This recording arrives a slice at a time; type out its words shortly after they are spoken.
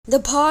The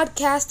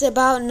podcast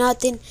about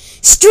nothing,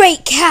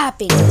 straight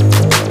capping.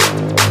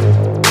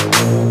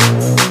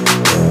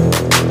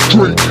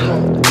 Straight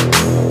capping.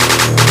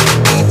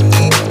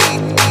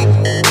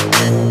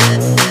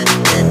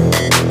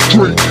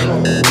 Straight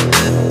capping.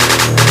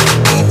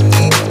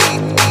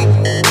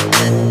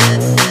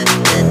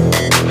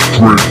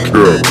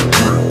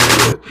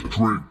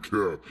 Straight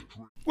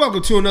capping.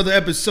 Welcome to another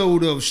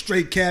episode of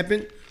Straight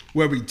Capping,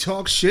 where we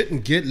talk shit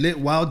and get lit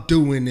while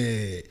doing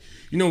it.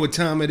 You know what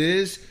time it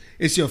is?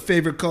 It's your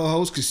favorite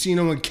co-host,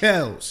 Casino and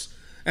Kels.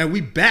 And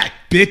we back,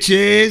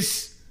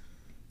 bitches.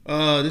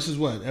 This is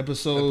what?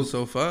 Episode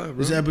 5, bro.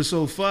 This is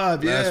episode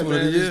 5. Last Yeah, one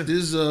of man. the year.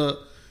 This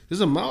is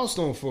a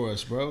milestone for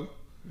us, bro.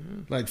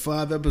 Like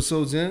 5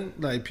 episodes in.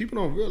 Like,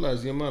 people don't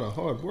realize the amount of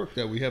hard work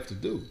that we have to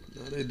do.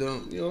 No, they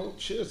don't. You know,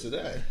 cheers to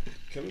that.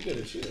 Can we get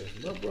a cheers?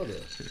 My brother.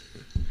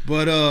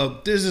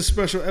 But this is a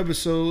special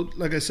episode.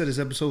 Like I said, it's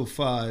episode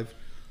 5.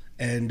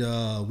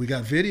 And we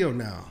got video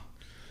now.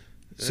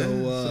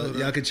 So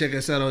y'all can check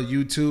us out on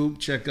YouTube.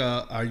 Check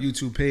our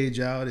YouTube page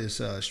out.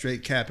 It's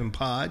Straight Capping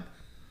Pod.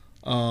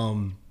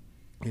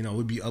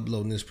 We'll be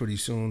uploading this pretty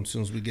soon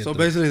as we get So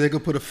basically, they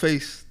could put a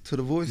face to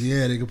the voice.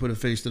 Yeah, they can put a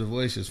face to the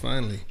voices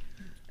finally.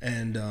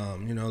 And,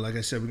 like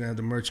I said, we're going to have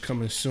the merch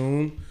coming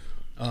soon.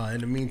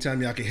 In the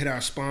meantime, y'all can hit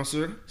our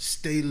sponsor,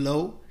 Stay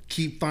Low,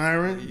 Keep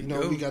Firing.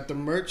 We got the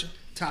merch,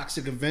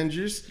 Toxic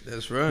Avengers.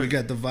 That's right. We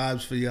got the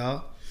vibes for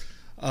y'all.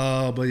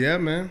 But yeah,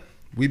 man,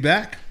 we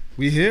back.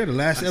 We here. The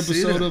last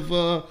episode of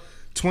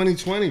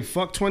 2020.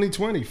 Fuck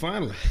 2020,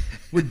 finally.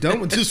 We're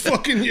done with this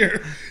fucking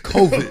year.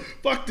 COVID.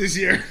 Fuck this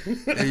year.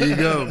 There you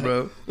go,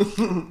 bro.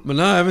 But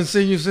now I haven't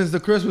seen you since the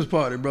Christmas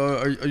party, bro.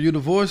 Are you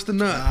divorced or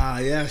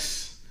not?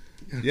 Yes.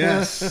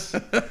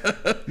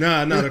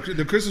 Nah.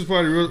 The Christmas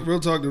party, real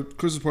talk, the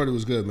Christmas party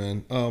was good,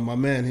 man. My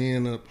man, he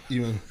ended up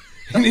even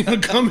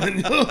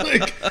coming.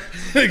 Like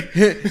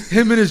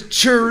Him and his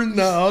children.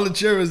 nah, all the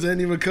children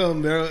didn't even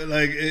come, bro.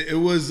 Like it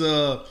was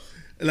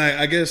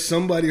I guess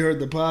somebody heard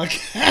the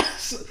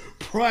podcast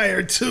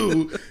prior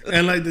to,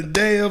 and like the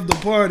day of the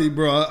party,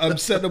 bro, I'm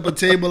setting up a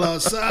table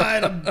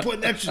outside, I'm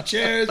putting extra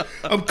chairs,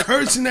 I'm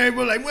cursing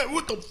everybody like,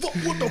 what the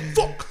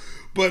fuck?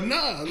 But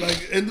nah,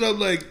 like ended up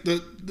like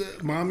the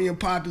mommy and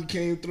poppy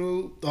came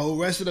through, the whole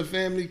rest of the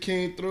family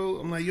came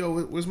through. I'm like,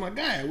 yo, where's my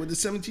guy with the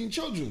 17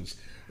 children's?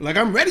 Like,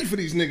 I'm ready for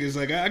these niggas.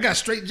 Like, I got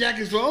straight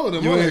jackets for all of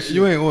them.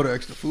 You ain't order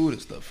extra food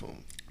and stuff for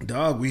them.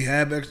 Dog, we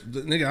have extra.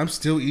 Nigga, I'm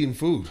still eating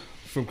food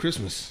from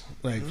Christmas.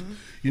 Like,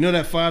 you know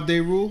that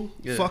 5-day rule?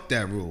 Yeah. Fuck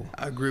that rule.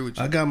 I agree with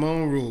you. I got my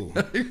own rule.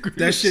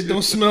 That shit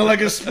don't smell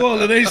like it's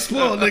spoiled. It ain't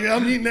spoiled, nigga.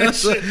 I'm eating that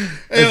shit.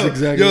 That's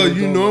exactly what I'm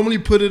you talking normally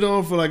put it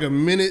on for like a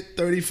minute,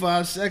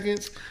 35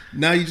 seconds.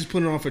 Now you just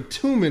put it on for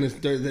 2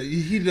 minutes. You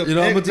heat it up. You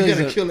know, I'm gonna tell you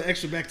gotta something. kill the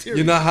extra bacteria.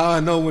 You know how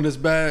I know when it's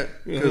bad?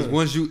 Because Yeah.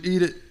 once you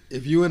eat it,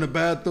 if you in the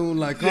bathroom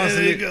like Yeah,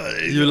 there you constantly, go,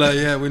 there you you're go. like,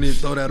 yeah, we need to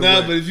throw that Nah,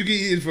 away. but if you can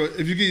eat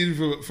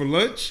it for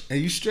lunch and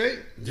you straight,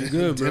 You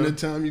good, bro. Dinner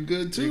time, you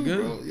good too, You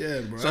good. bro.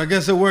 Yeah, bro. So I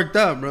guess it worked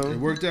out, bro. It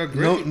worked out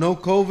great. No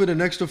COVID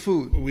and extra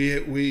food.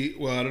 We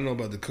well, I don't know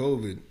about the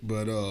COVID,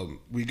 but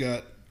we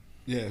got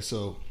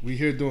so we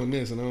here doing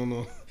this, and I don't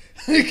know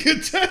I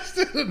get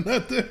tested or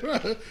nothing.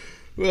 Right?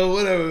 Well,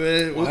 whatever,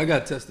 man. Well, I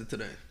got tested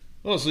today.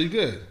 Oh, so you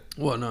good?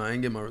 Well, no, I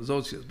ain't get my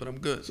results yet, but I'm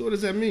good. So what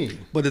does that mean?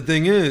 But the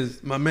thing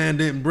is, my man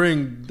didn't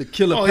bring the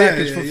killer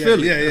package for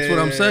Philly. That's what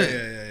I'm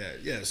saying.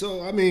 Yeah.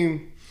 So I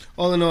mean,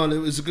 all in all, it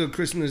was a good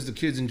Christmas. The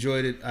kids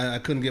enjoyed it. I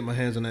couldn't get my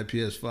hands on that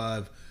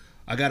PS5.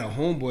 I got a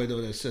homeboy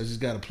though that says he's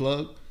got a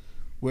plug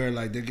where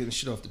like they're getting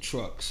shit off the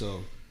truck.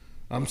 So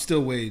I'm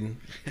still waiting.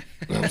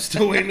 I'm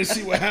still waiting to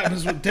see what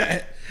happens with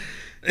that.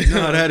 You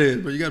know how that is,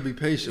 but you gotta be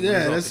patient.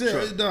 Yeah, when that's it's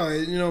off it. the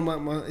truck. No,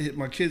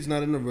 my kid's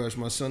not in a rush.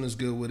 My son is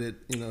good with it.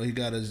 He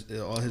got all his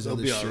They'll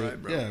other be shit. all right,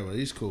 bro. Yeah, well,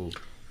 he's cool.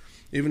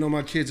 Even though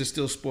my kids are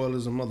still spoiled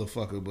as a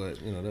motherfucker, but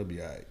they'll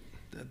be all right.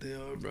 That they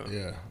are, bro.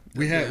 Yeah,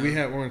 we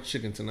had orange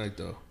chicken tonight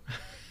though.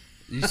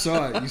 You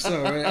saw it,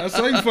 right? I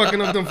saw you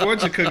fucking up them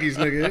fortune cookies,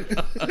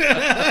 nigga.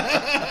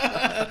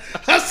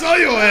 I saw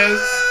your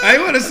ass. I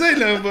ain't want to say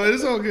nothing, but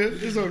it's all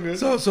good. It's all good.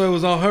 So it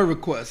was on her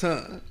request,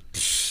 huh?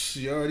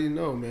 You already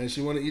know, man.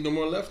 She want to eat no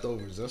more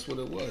leftovers. That's what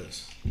it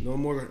was. No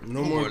more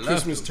Christmas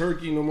leftovers.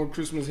 turkey. No more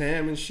Christmas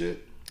ham and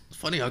shit. It's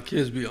funny how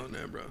kids be on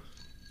there, bro.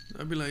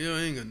 I'd be like, yo,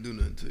 I ain't gonna do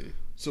nothing to you.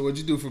 So what'd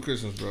you do for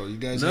Christmas, bro? You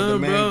guys had Nah, the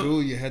bro. mango.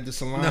 You had the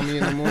salami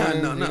in the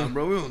morning. No,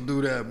 bro, we don't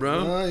do that,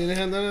 bro. No, you didn't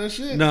have none of that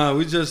shit. Nah,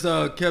 we just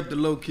kept it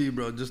low key,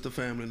 bro. Just the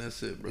family, and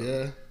that's it, bro.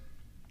 Yeah.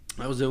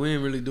 That was it. We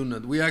ain't really do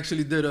nothing. We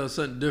actually did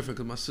something different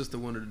because my sister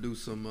wanted to do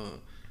some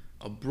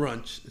a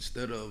brunch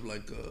instead of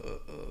like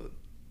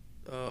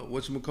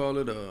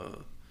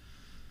whatchamacallit,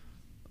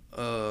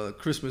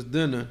 Christmas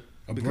dinner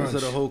because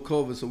of brunch. the whole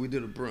COVID. So we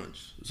did a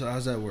brunch. So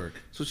how's that work?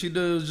 So she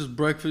did just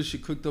breakfast. She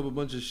cooked up a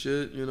bunch of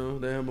shit.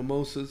 They had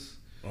mimosas.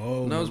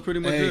 Oh, And that was pretty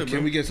much hey, it, bro.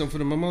 Can we get some for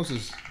the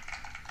mimosas?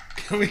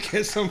 Can we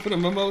get some for the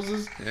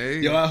mimosas? There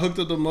you Yo, go. I hooked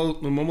up the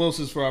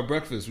mimosas for our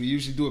breakfast. We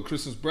usually do a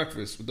Christmas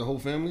breakfast with the whole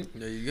family.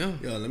 There you go.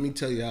 Yo, let me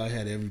tell you how I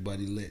had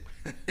everybody lit.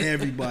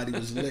 Everybody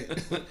was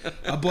lit.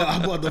 I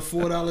bought the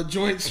 $4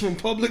 joints from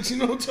Publix. You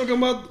know what I'm talking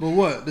about? But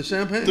what? The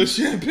champagne? The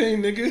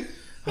champagne, nigga.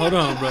 Hold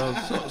on,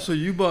 bro. So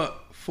you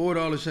bought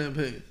 $4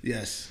 champagne.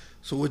 Yes.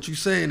 So what you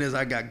saying is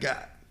I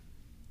got.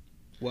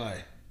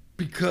 Why?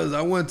 Because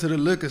I went to the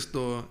liquor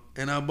store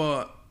and I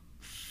bought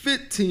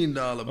 $15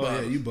 bottles.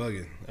 Oh yeah, you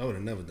bugging. I would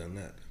have never done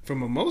that. For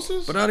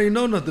mimosas? But I didn't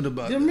know nothing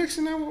about You're that.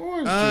 mixing that with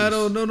orange juice. I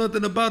don't know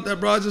nothing about that,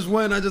 bro. I just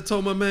went. I just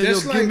told my man,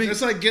 That's yo, like give me.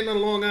 that's like getting a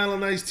Long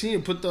Island iced tea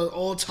and put the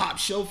all top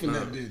shelf in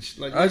that bitch.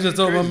 Like I just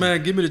told my crazy.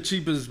 man, give me the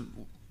cheapest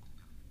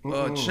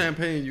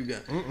champagne you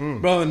got,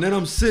 bro. And then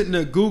I'm sitting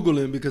there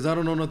googling because I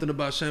don't know nothing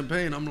about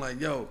champagne. I'm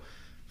like, yo,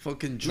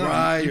 fucking Nah,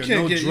 dry you or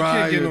can't no get,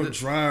 dry? You can't or get no the-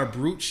 dry or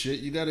brute shit.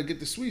 You got to get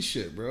the sweet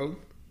shit, bro.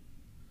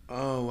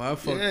 Oh, I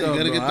fucked Yeah, you up,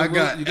 gotta bro. get the I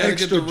got you gotta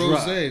extra get the dry.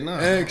 rosé. Nah,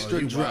 Extra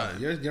you dry.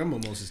 wild. Your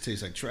mimosas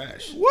taste like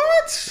trash.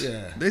 What?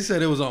 Yeah. They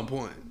said it was on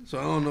point, so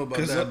I don't know about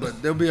 'Cause that,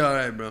 but they'll be all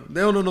right, bro. They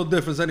don't know no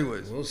difference,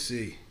 anyways. We'll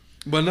see.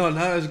 But no,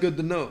 now it's good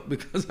to know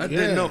because I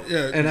didn't know,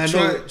 Yeah. and I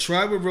try, know.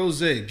 Try with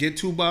rosé. Get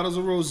 2 bottles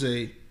of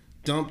rosé.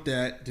 Dump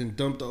that. Then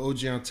dump the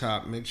OG on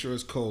top. Make sure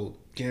it's cold.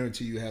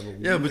 Guarantee you have a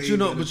Yeah, but way you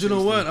know, better but you know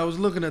taste what? than- I was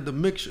looking at the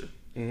mixture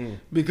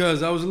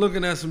because I was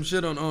looking at some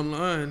shit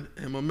online,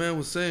 and my man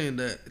was saying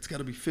that it's got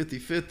to be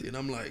 50-50, and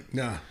I'm like,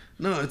 Nah.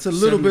 no, it's a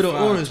little bit of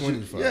 75, orange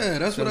juice. 25. Yeah,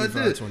 that's what I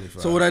 75, did.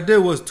 25. So what I did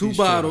was 2 He's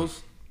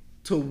bottles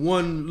to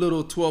 1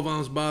 little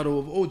 12-ounce bottle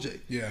of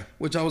OJ. Yeah.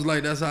 Which I was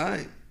like, that's all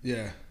right.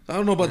 Yeah. I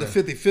don't know about the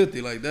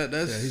 50-50 like that.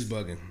 That's Yeah, he's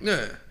bugging.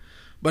 Yeah.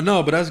 But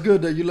no, but that's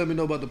good that you let me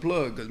know about the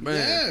plug, cause man,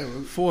 Yeah.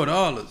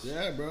 $4.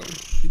 Yeah, bro.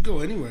 You go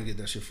anywhere and get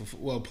that shit for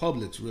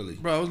Publix, really.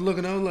 Bro, I was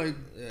looking, I was like,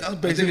 that's I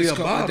think basically it's a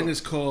called, I bottle. think it's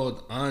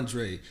called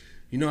Andre.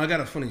 You know, I got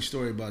a funny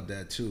story about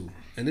that too,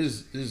 and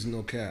this is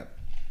no cap.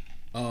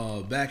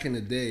 Back in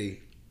the day,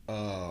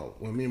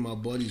 when me and my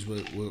buddies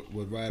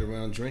would ride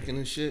around drinking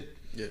and shit.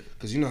 Yeah.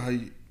 Because you know how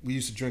we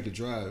used to drink and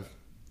drive.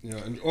 You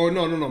know, or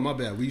no, my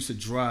bad. We used to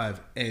drive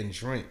and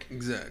drink.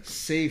 Exactly.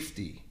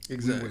 Safety.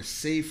 Exactly. We were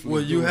safely.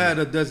 Well, you doing had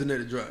it. a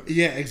designated driver.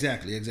 Yeah,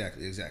 exactly.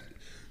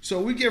 So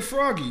we get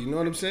froggy, you know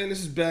what I'm saying? This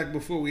is back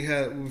before we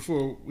had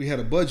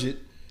a budget.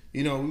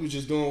 You know, we were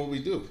just doing what we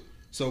do.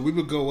 So we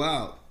would go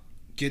out,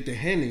 get the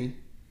Henny,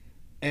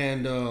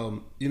 and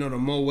you know, the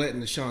Moet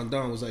and the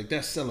Chandon was like,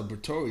 that's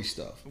celebratory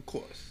stuff. Of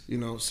course. You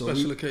know, so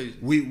Special occasion.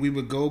 we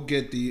would go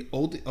get the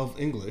Old of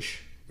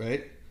English,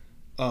 right?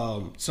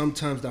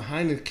 Sometimes the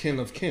Heineken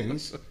of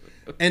Kins,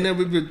 and then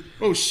we would,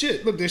 oh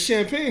shit, look, there's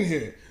champagne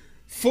here.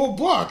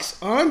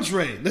 $4,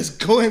 Andre. Let's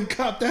go ahead and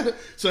cop that.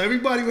 So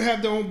everybody would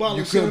have their own bottle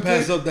You of couldn't champagne.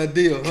 pass up that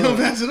deal, Come huh?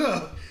 pass it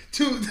up.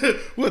 3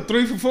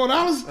 for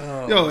 $4?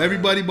 Oh, Yo,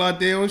 everybody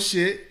bought their own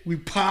shit. We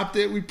popped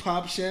it. We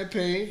popped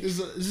champagne. This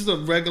is a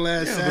regular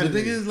ass Yeah, but Saturday. the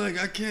thing is, like,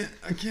 I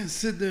can't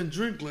sit there and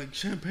drink like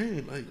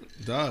champagne, like.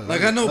 Dog,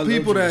 Like I know love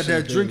people drinking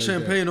that drink like that.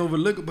 champagne over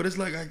liquor, but it's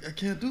like I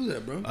can't do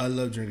that, bro. I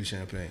love drinking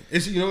champagne.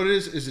 It's, you know what it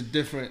is? It's a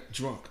different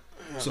drunk.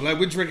 So like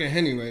we're drinking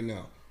Henny right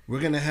now. We're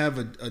gonna have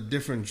a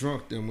different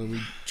drunk than when we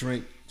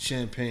drink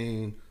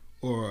champagne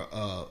or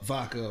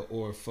vodka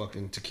or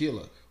fucking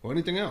tequila or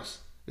anything else.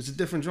 It's a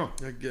different drunk.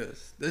 I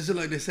guess that's just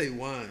like they say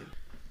wine.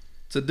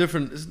 It's a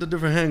different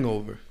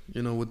hangover.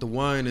 You know, with the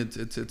wine, it's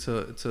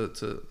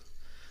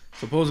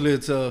supposedly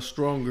it's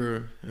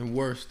stronger and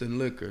worse than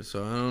liquor.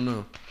 So I don't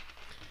know.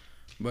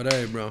 But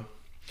hey, bro.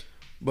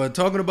 But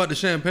talking about the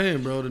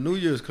champagne, bro, the New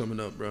Year's coming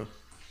up, bro.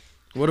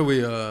 What are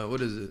we?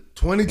 What is it?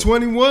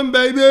 2021,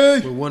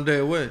 baby. We're 1 day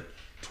away.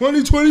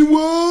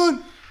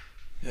 2021.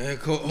 Yeah,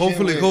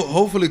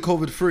 hopefully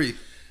COVID free.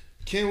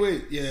 Can't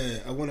wait. Yeah,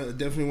 I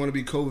definitely want to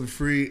be COVID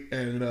free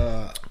and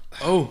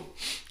Oh,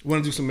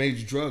 want to do some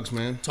major drugs,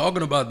 man.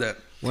 talking about that.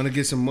 Want to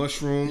get some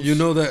mushrooms. You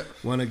know that.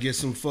 Want to get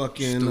some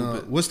fucking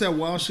Stupid. what's that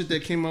wild shit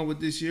that came out with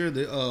this year?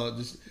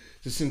 The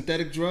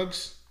synthetic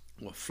drugs.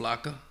 What,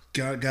 Flocka?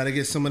 Got to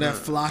get some of that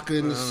flocka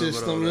in the I don't know about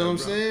system. all You know that, what I'm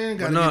bro. saying?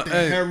 Got But to no, get that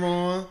hey.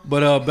 heroin.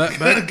 But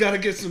back Got to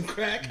get some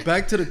crack.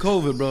 back to the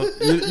COVID, bro.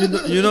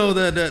 You know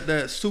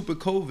that super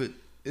COVID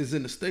is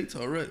in the States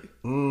already.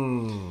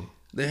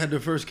 They had their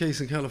first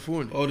case in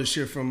California. Oh, the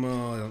shit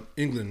from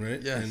England,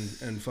 right?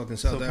 Yes. And fucking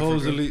South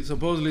Africa.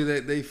 Supposedly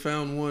they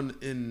found one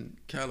in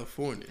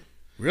California.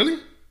 Really?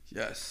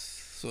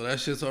 Yes. So that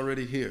shit's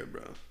already here,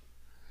 bro.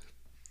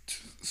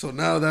 So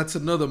now that's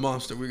another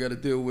monster we got to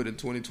deal with in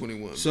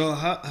 2021. So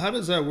how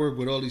does that work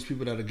with all these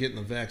people that are getting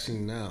the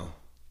vaccine now?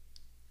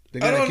 They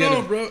I don't get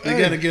know, bro. They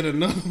Hey. gotta get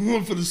another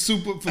one for the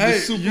super. You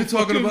talking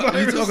fucking about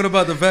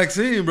virus. the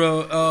vaccine,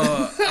 bro?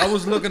 I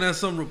was looking at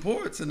some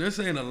reports, and they're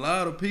saying a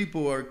lot of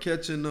people are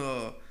catching.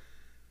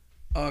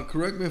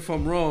 Correct me if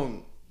I'm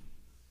wrong.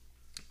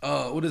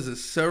 What is it?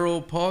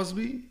 Cerebral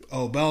palsy?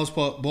 Oh, balls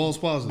palsy.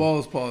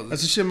 Balls palsy.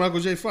 That's the shit Michael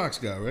J. Fox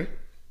got, right?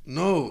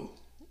 No.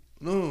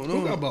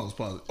 Who got balls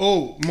palsy?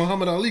 Oh,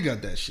 Muhammad Ali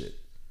got that shit.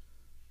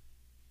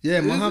 Yeah,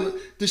 Is Muhammad.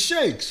 it? The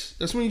shakes.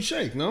 That's when you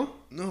shake, no?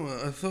 No,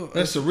 I thought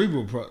That's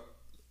cerebral.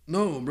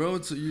 No, bro.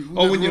 It's you.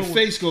 Oh, when your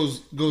face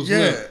goes Yeah.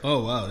 limp.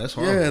 Oh wow, that's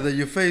horrible. Yeah, that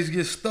your face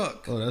gets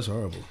stuck. Oh, that's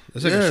horrible.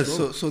 That's like Yeah, a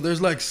stroke. so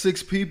there's like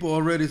 6 people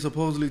already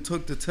supposedly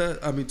took the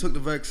took the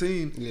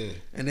vaccine. Yeah.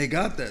 And they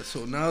got that.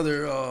 So now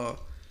they're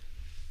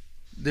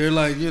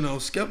like,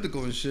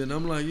 skeptical and shit. And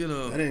I'm like,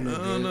 That ain't no I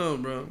don't good. know,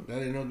 bro.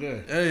 That ain't no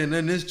good. Hey, and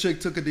then this chick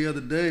took it the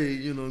other day,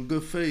 in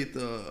good faith.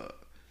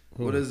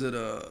 What is it?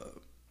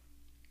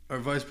 Our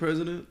vice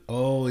president?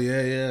 Oh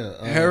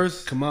yeah.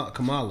 Harris? Kamala.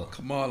 Kamala.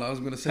 I was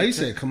gonna say How you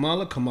say it?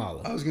 Kamala?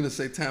 I was gonna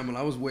say Tamala.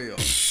 I was way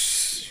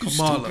off.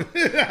 Kamala.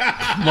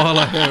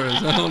 Kamala Harris.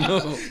 I don't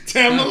know.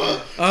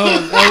 Tamala?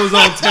 I was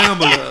on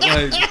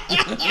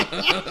Tamala.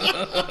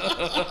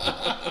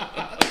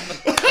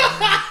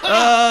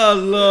 Oh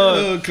Lord.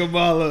 Oh,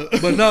 Kamala.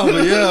 But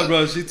yeah,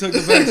 bro. She took the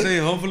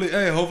vaccine.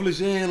 Hopefully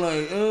she ain't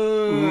like,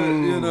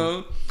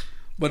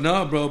 But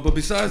nah, bro. But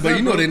besides But that,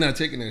 you know bro, they're not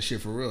taking that shit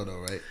for real though,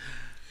 right?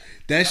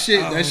 That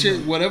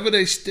shit, whatever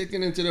they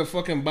sticking into their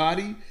fucking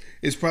body,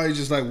 is probably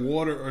just like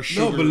water or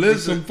sugar. No, but or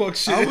listen, some fuck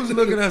shit. I was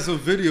looking at some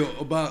video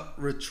about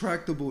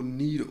retractable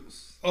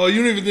needles. Oh,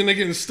 you don't even think they're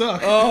getting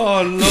stuck?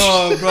 Oh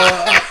Lord, bro.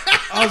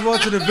 I was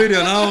watching the video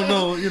and I don't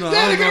know,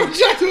 I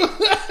don't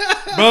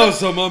know. Bro,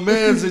 so my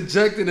man's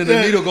injected and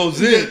the needle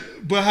goes in.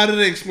 But how do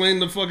they explain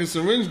the fucking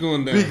syringe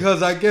going down?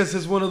 Because I guess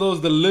it's one of those,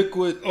 the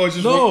liquid. Oh, it's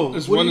just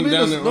it's what do you running mean?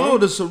 down there. No,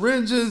 the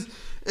syringes.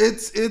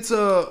 It's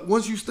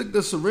once you stick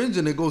the syringe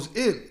in, it goes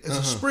in. It's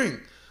a spring.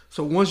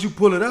 So once you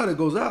pull it out, it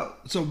goes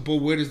out. So, but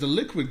where does the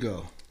liquid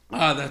go?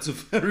 That's a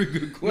very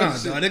good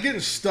question. Nah, they're getting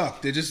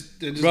stuck. They're just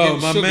Bro,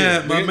 getting my sugar.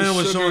 man They're getting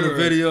was showing the sugar.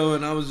 video,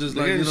 and I was just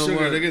They're like, getting you know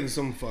sugar. what? They're getting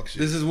some fuck shit.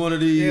 This is one of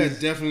these. Yeah,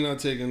 definitely not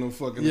taking no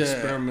fucking Yeah.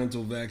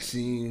 experimental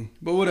vaccine.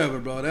 But whatever,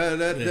 bro.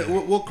 That Yeah.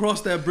 we'll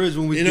cross that bridge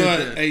when we You know get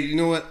what? there. Hey, you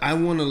know what? I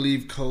want to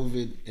leave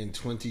COVID in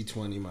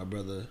 2020, my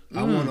brother.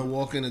 I want to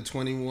walk into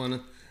 21,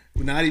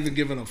 not even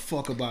giving a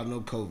fuck about no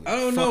COVID. I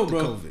don't Fuck know, the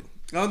bro. COVID.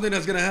 I don't think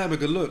that's gonna happen.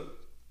 Cause look,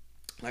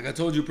 like I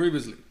told you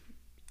previously,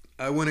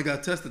 I went and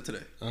got tested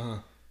today.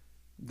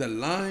 The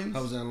lines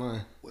How was that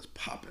line? was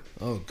popping.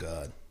 Oh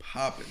God.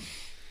 Popping.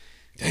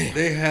 Damn.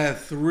 They had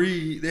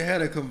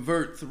to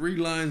convert 3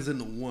 lines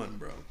into 1,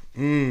 bro.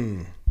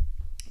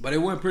 But it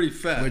went pretty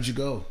fast. Where'd you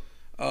go?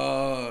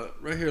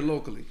 Right here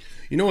locally.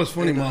 You know what's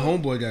funny? And, My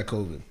homeboy got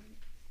COVID,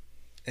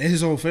 and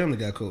his whole family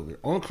got COVID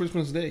on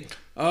Christmas Day.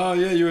 Oh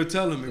yeah, you were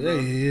telling me, bro.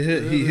 Yeah,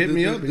 he hit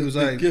me up. He was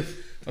like,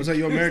 I was like,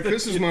 yo, Merry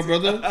Christmas, my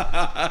brother.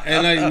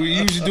 And like, we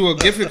usually do a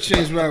gift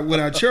exchange with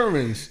our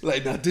children.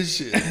 Like, not this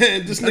shit.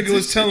 And this nigga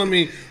was telling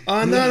me,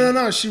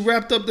 no, she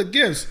wrapped up the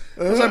gifts.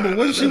 I was like, but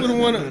wasn't she the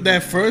one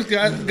that first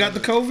got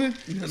the COVID?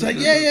 It's like,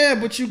 yeah,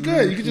 but you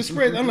good. You can just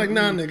spray it. I'm like,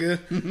 nah,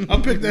 nigga.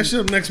 I'll pick that shit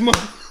up next month.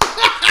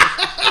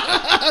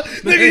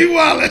 Nigga, you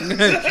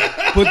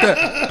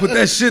wildin'. Put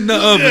that shit in the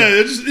oven.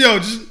 Yeah,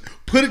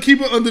 just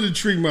keep it under the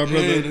tree, my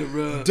brother. Yeah,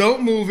 bro.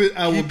 Don't move it.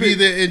 I will be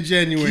there in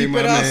January, Keep my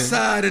it man.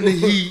 outside in the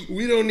heat.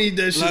 We don't need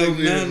that shit Like,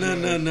 over here.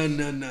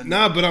 no.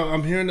 Nah, but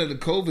I'm hearing that the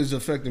COVID is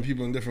affecting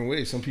people in different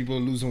ways. Some people are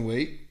losing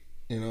weight,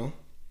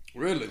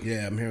 Really?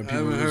 Yeah, I'm hearing I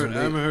people haven't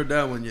losing weight. heard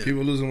that one yet.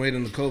 People losing weight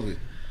in the COVID.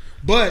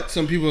 But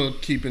some people are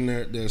keeping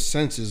their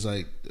senses,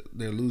 like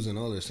they're losing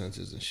all their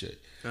senses and shit.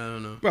 I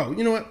don't know. Bro,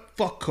 you know what?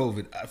 Fuck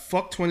COVID.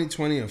 Fuck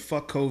 2020 and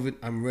fuck COVID.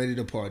 I'm ready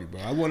to party,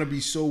 bro. I want to be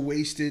so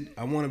wasted.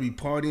 I want to be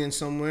partying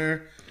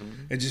somewhere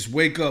and just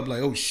wake up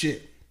like, oh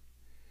shit.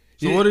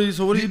 So what are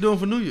you doing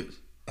for New Year's?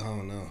 I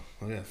don't know.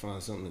 I gotta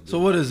find something to do. So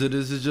what is it?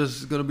 Is it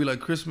just gonna be like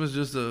Christmas,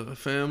 just a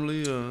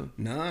family?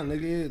 Nah,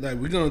 nigga. Like,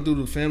 we're gonna do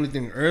the family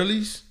thing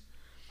earlies.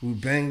 We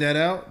bang that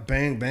out,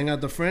 bang out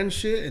the friend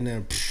shit, and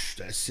then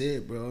that's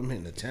it, bro. I'm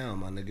hitting the town,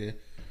 my nigga.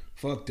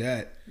 Fuck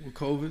that. With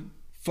COVID?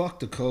 Fuck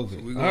the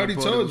COVID. we I gonna already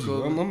party told with you.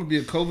 COVID? I'm gonna be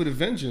a COVID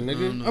Avenger,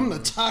 nigga. I'm the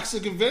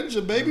toxic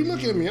Avenger, baby.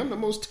 Look at me. I'm the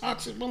most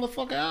toxic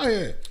motherfucker out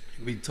here.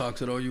 Be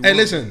toxic all you Hey, want.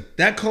 listen.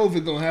 That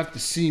COVID gonna have to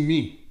see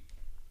me.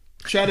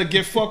 Try to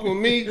get fucked with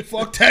me.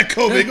 Fuck that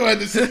COVID. Gonna have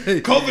to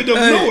see. COVID don't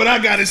know what I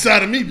got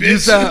inside of me,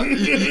 bitch.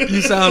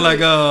 You sound like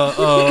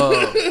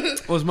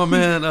what's my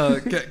man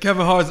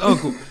Kevin Hart's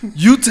uncle.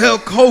 You tell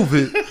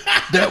COVID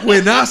that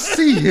when I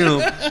see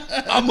him,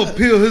 I'm gonna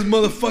peel his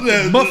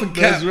motherfucking muffin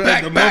cap That's right.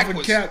 back The backwards.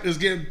 muffin cap is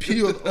getting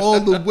peeled all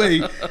the way.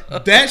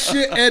 That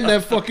shit and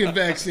that fucking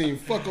vaccine.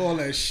 Fuck all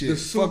that shit.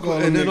 Fuck all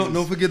and them then niggas.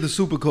 don't forget the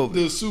super COVID.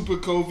 The super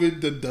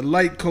COVID, the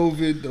light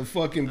COVID, the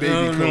fucking baby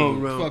I don't know, COVID.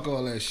 bro. Fuck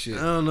all that shit.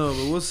 I don't know,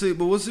 but we'll see.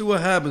 But we'll see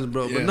what happens,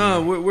 bro. Yeah, but nah,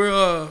 man.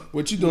 we're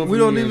What you doing We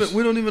for don't New even Year's?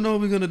 we don't even know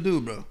what we're gonna do,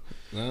 bro.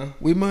 Huh?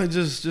 We might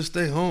just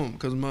stay home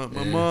because my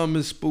mom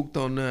is spooked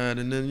on that,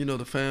 and then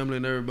the family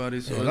and everybody.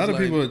 So Yeah, a lot of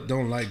people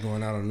don't like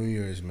going out on New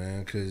Year's,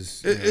 man,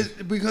 because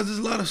because there's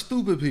a lot of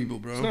stupid people,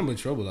 bro. there's not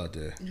much trouble out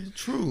there.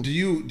 True. Do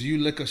you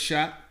lick a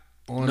shot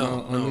on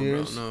No, New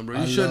Year's? no, bro.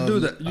 You shouldn't do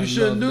that. You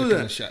shouldn't do licking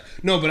that. a shot.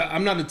 No, but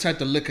I'm not the type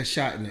to lick a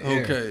shot in the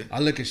air. Okay. I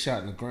lick a shot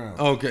in the ground.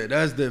 Okay,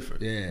 that's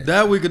different. Yeah.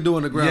 That we could do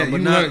on the ground, yeah, but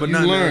you not. learn, But you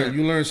not in the learn. air.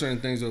 You learn certain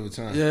things over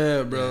time.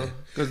 Yeah, bro.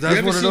 Because You that's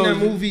ever one of seen those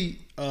that movie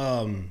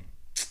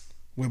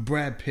with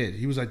Brad Pitt?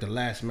 He was like the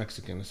last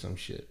Mexican or some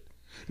shit.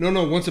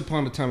 No, Once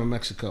Upon a Time in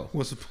Mexico.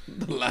 Was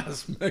the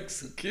last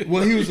Mexican?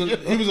 Well, he was the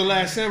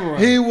last samurai.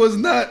 He was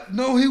not.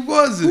 No, he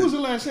wasn't. Who was the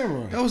last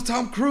samurai? That was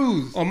Tom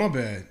Cruise. Oh, my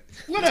bad.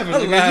 Whatever.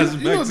 The nigga. last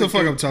You know what the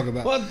fuck Mexican. I'm talking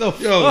about. What the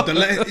Yo,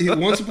 fuck?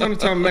 Once Upon a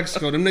Time in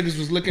Mexico, them niggas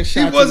was licking He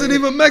shots. wasn't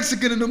in the- even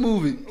Mexican in the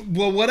movie.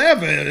 Well,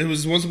 whatever. It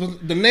was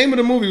the name of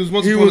the movie was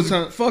Once He Upon was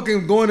a Time.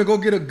 fucking going to go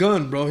get a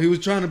gun, bro. He was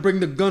trying to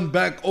bring the gun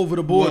back over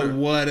the border.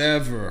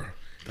 Whatever.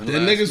 The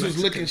last niggas was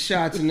Mexican. licking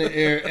shots in the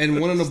air, and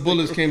one of the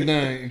bullets came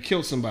down and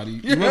killed somebody.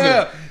 You remember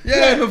Yeah, that?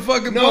 yeah, in the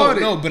fucking No,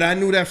 party. no, but I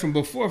knew that from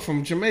before,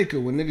 from Jamaica,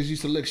 when niggas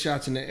used to lick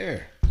shots in the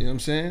air. You know what I'm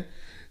saying?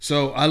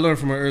 So I learned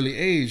from an early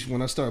age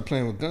when I started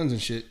playing with guns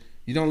and shit.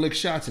 You don't lick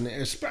shots in the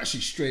air,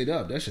 especially straight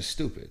up. That's just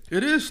stupid.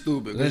 It is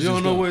stupid That's because you don't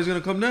just know dumb. where it's gonna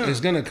come down. It's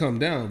gonna come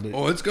down, but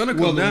Oh, it's gonna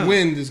well, come down. the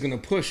wind is gonna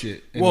push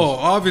it. and Well, it's-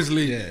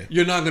 obviously, Yeah.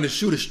 you're not gonna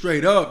shoot it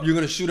straight up. You're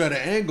gonna shoot at an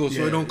angle so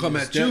yeah, it don't come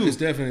it's at de- you. It's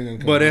definitely gonna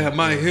come. But it down.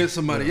 might Yeah. hit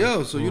somebody Yeah.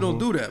 else, so you don't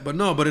do that. But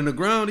no, but in the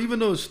ground, even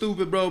though it's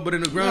stupid, bro. But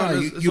in the ground,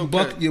 Nah, it's you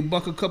okay.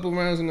 buck a couple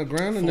rounds in the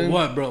ground, and For then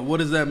what, bro?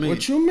 What does that mean?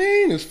 What you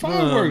mean? It's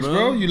fireworks, bro.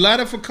 bro. You light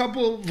up a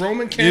couple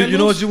Roman You, candles. you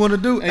know what you want to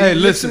do? And Hey, you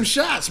lick listen. some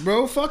shots,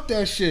 bro. Fuck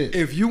that shit.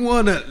 If you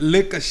want to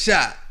lick a shot,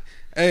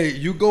 hey,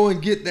 you go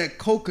and get that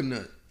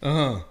coconut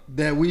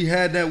that we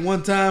had that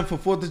one time for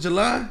 4th of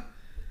July.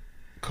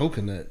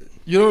 Coconut.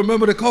 You don't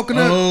remember the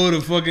coconut? Oh,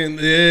 the fucking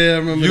I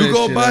remember. You that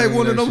go shit. buy I remember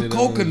one of that them shit. I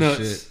remember that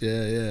coconuts. shit.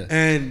 Yeah.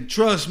 And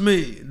trust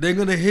me, they're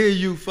gonna hear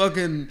you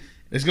fucking.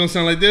 It's gonna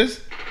sound like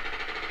this.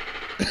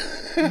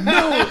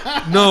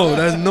 No,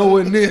 that's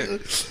nowhere near.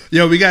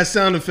 Yo, we got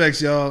sound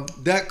effects, y'all.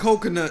 That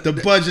coconut. The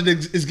budget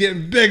is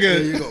getting bigger.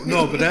 There you go.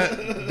 No, but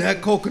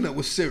that coconut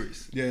was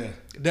serious. Yeah.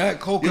 That Yo,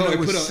 coconut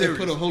was it serious.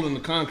 put a hole in the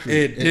concrete.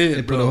 It did,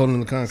 It bro. put a hole in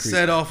the concrete.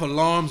 Set off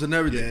alarms and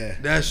everything. Yeah.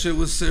 That shit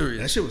was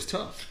serious. That shit was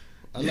tough.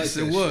 I Yes,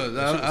 like it that was. shit.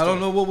 That shit I don't tough.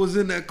 know what was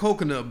in that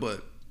coconut,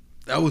 but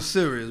that was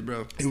serious,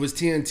 bro. It was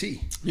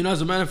TNT. You know,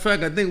 as a matter of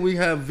fact, I think we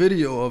have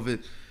video of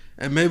it,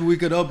 and maybe we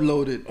could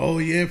upload it. Oh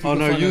yeah, if we On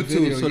can our find that YouTube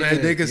video. so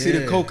that they can see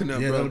the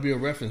coconut, yeah, bro. that'll be a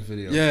reference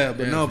video. Yeah,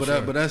 but no, for but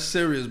sure. but that's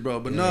serious, bro.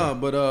 But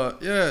Yeah.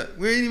 yeah,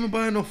 we ain't even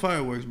buying no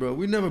fireworks, bro.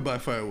 We never buy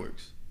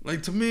fireworks.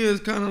 Like to me,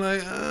 it's kind of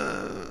like,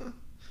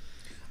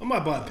 I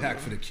might buy a pack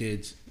for the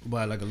kids.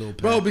 Buy like a little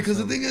pack. bro. or Because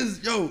the something. thing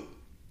is, yo,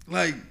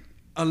 like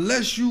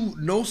unless you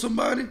know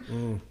somebody,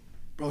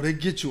 bro, they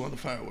get you on the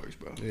fireworks,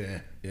 bro.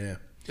 Yeah.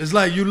 It's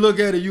like you look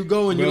at it, you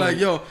go and Bro, you're like,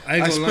 yo, I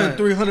ain't I gonna spent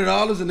lie.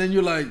 $300, and then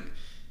you're like,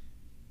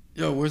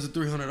 yo, where's the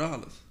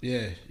 $300?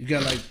 Yeah, you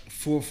got like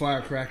 4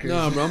 firecrackers.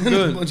 Nah, bro, I'm and a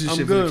good. bunch of I'm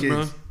shit for the good,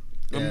 bro. kids.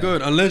 I'm Yeah.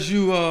 good. Unless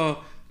you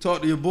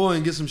talk to your boy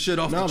and get some shit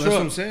off No, the that's truck.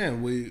 what I'm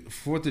saying.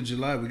 4th of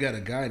July, we got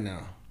a guy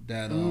now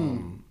that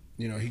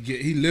you know,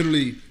 he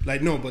literally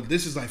like but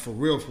this is like for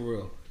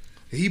real.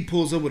 He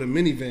pulls up with a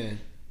minivan,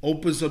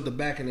 opens up the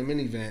back of the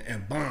minivan,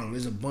 and bang,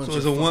 there's a bunch So of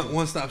it's a fucking-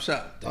 one-stop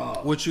shop.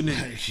 Dog. What you need?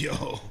 Like,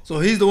 yo. So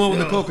he's the one with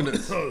the Yo,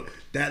 coconuts.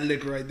 That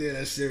liquor right there,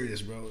 that's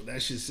serious, bro.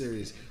 That shit's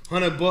serious.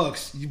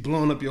 $100, you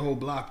blowing up your whole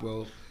block,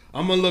 bro.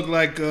 I'm gonna look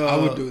like I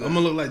would do that. I'm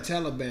gonna look like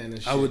Taliban and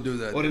shit. I would do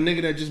that. Or the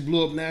nigga that just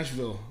blew up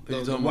Nashville. You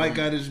The talking white about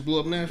guy that just blew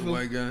up Nashville. The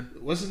white guy.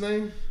 What's his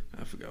name?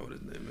 I forgot what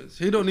his name is.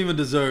 He don't even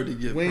deserve to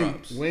get Wayne.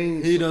 props.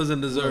 Wayne. He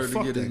doesn't deserve Well, to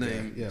fuck get his that guy.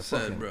 name Yeah, fuck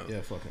said, him. bro.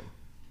 Yeah, fuck him.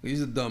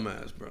 He's a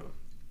dumbass, bro.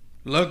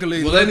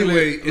 Luckily, Well, luckily,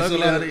 anyway, it's a luckily,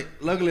 lot of-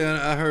 luckily,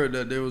 I heard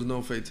that there was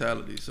no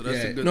fatality, so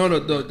that's a good. No,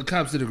 thing, the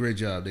cops did a great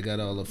job. They got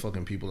all the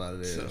fucking people out of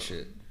there So. and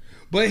shit.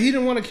 But he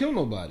didn't want to kill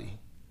nobody.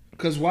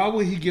 Because why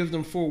would he give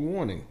them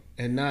forewarning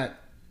and not?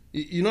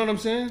 You know what I'm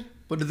saying?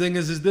 But the thing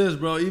is this,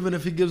 bro. Even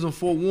if he gives them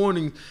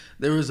forewarning,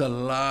 there is a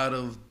lot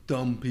of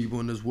dumb people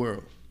in this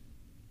world.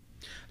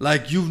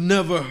 Like you've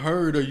never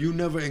heard or you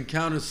never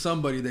encountered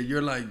somebody that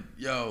you're like,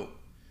 yo,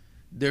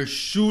 they're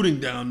shooting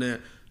down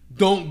there.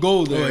 Don't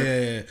go there. Oh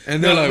yeah.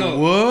 And they're like,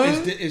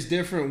 what? It's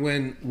different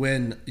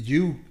when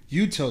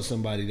you tell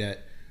somebody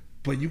that,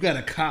 but you got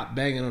a cop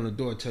banging on the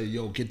door tell you,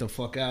 yo, get the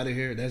fuck out of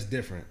here. That's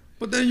different.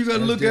 But then you got to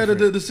That's look at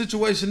different. the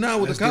situation now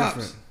with That's the cops.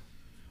 different.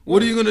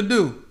 What are you gonna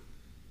do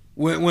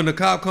when the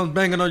cop comes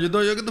banging on your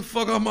door? Yo, get the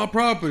fuck off my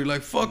property!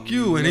 Like fuck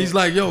you! And he's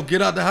like, yo,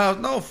 get out the house!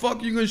 No,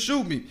 fuck you! Gonna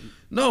shoot me?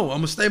 No, I'm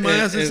gonna stay my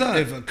ass inside.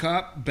 If a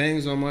cop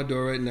bangs on my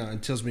door right now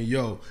and tells me,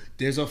 yo,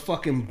 there's a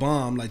fucking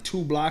bomb like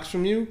 2 blocks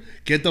from you,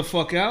 get the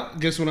fuck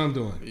out. Guess what I'm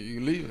doing? You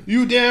leaving?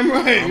 You damn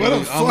right. I'm What the leaving-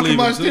 I'm fuck am I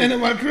leaving, too. standing in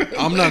my crib?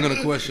 I'm not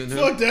gonna question him.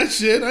 Fuck that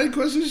shit. I ain't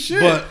question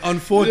shit. But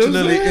unfortunately, You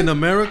know what I'm in saying?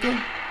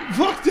 America,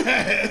 Fuck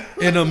that.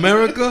 in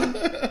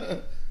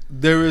America,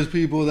 there is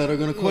people that are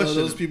gonna Well, question.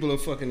 those him. people are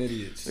fucking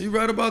idiots. You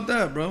right about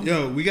that, bro?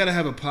 Yo, we gotta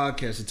have a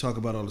podcast to talk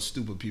about all the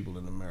stupid people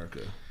in America.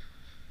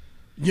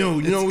 Yo,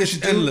 you know what we it's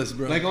should endless, do?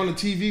 bro. Like on the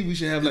TV, we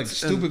should have like It's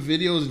stupid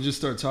videos and just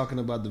start talking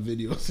about the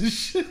videos and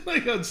shit.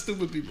 Like how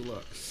stupid people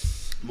are.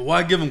 But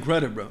why give them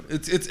credit, bro?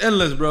 It's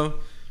endless, bro.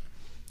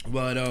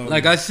 But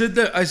Like I sit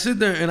there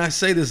and I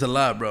say this a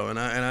lot, bro, and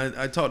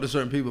I talk to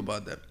certain people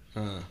about that.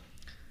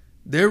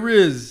 There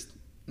is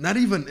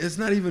it's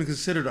not even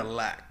considered a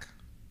lack.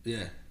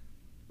 yeah,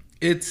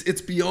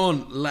 It's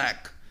beyond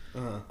lack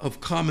of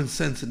common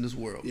sense in this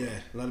world. Yeah,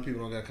 a lot of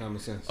people don't got common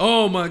sense.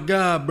 Oh my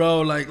God,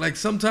 bro! Like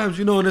sometimes,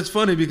 you know, and it's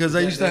funny because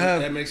I used to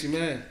have. That makes you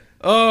mad.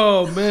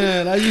 Oh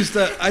man, I used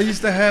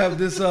to have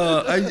this.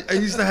 I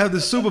used to have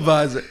this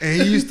supervisor,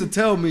 and he used to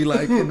tell me,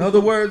 like, in other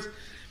words,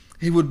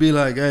 he would be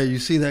like, "Hey, you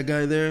see that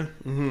guy there?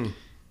 Mm-hmm.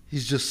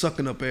 He's just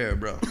sucking up air,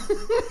 bro.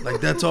 Like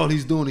that's all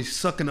he's doing. He's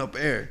sucking up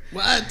air."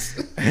 What?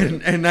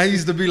 And I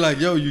used to be like,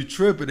 "Yo, you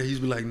tripping?" And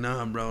he'd be like,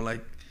 "Nah, bro.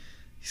 Like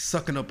he's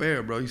sucking up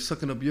air, bro. He's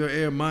sucking up your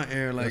air, my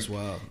air. Like That's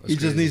wild. That's he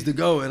just crazy. needs to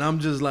go." And I'm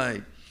just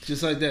like.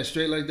 Just like that,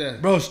 straight like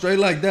that. Bro, straight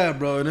like that,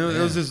 bro. And it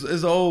was just,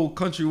 it's an old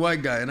country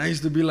white guy. And I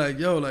used to be like,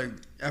 yo, like,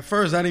 at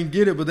first I didn't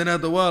get it, but then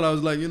after a while I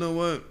was like, you know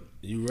what?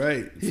 You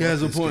right. He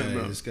has a this point, guy.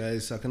 bro. This guy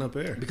is sucking up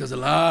air. Because a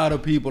lot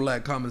of people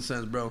lack common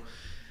sense, bro.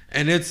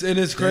 And it's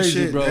crazy, that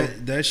shit, bro.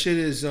 That shit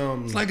is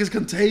It's like it's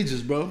contagious,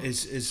 bro.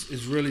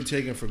 it's really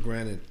taken for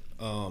granted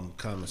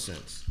common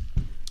sense.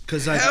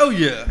 Cause like, Hell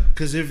yeah.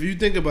 Because if you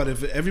think about it,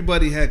 if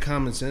everybody had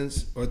common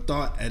sense or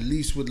thought at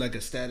least with like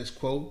a status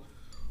quo,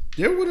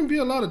 there wouldn't be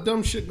a lot of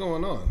dumb shit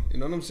going on. You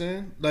know what I'm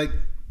saying? Like,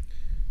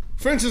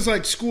 for instance,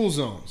 like school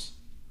zones.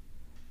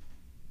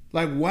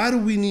 Like, why do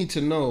we need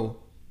to know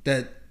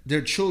that there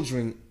are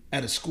children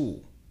at a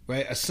school,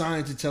 right? A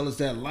sign to tell us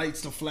that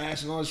lights to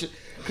flash and all that shit.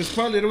 Because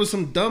probably there was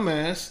some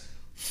dumbass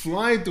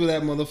flying through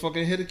that motherfucker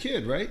and hit a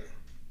kid, right?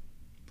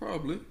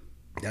 Probably.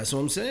 That's what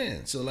I'm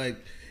saying. So, like,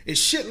 it's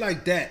shit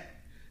like that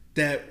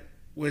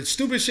when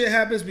stupid shit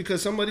happens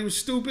because somebody was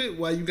stupid,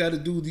 why you got to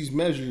do these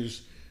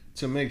measures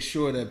to make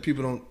sure that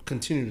people don't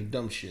continue to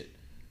dumb shit.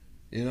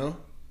 You know?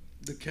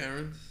 The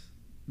Karens.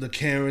 The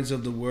Karens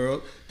of the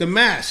world. The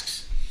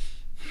masks.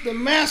 The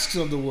masks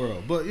of the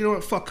world. But you know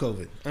what? Fuck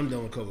COVID. I'm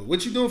done with COVID.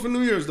 What you doing for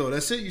New Year's, though?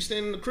 That's it? You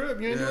staying in the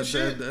crib? You ain't doing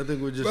shit? I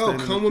think we're just Bro,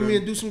 come with me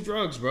and do some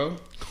drugs, bro.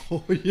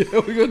 Oh, yeah.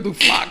 We're going to do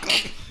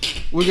flocka.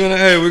 We're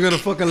going to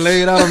fucking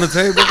lay it out on the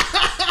table.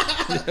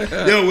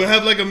 Yo, we'll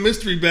have like a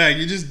mystery bag.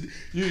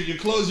 You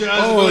close your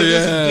eyes Oh, and yeah.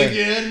 just dig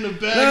your head in the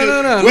bag.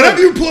 No.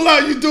 Whatever you pull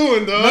out, you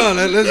doing, dog.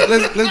 No,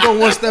 let's go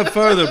one step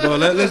further, bro.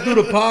 Let's do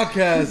the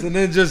podcast and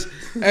then just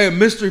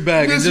mystery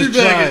bag and just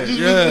try it.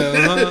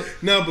 Yeah.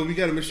 No, but we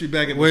got a mystery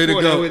bag. Way to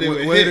go. Way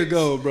to hits.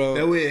 go, bro.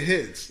 That way it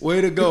hits.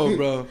 Way to go,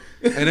 bro.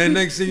 And then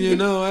next thing you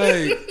know,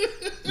 hey,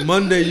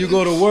 Monday you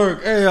go to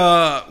work. Hey,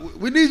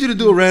 we need you to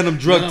do a random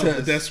drug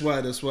test. That's why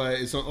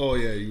it's on. Oh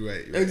yeah, you're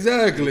right.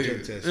 Exactly.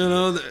 Drug test. You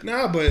know.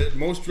 Nah, but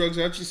most drugs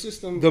are out your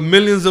system. The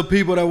millions of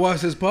people that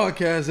watch this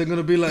podcast, they're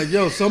gonna be like,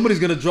 "Yo, somebody's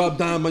gonna drop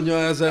dime on your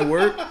ass at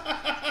work."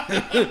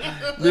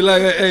 Be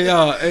like,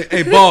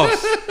 "Hey,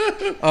 boss,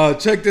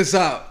 check this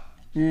out.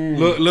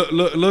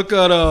 Look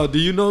at. Do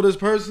you know this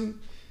person?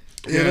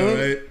 You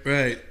know?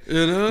 Right.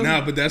 You know?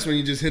 Nah, but that's when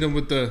you just hit them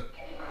with the.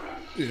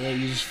 You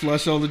just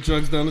flush all the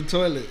drugs down the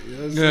toilet. You know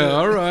what I'm Yeah, saying?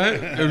 all right.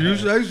 If you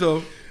say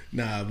so.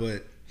 But we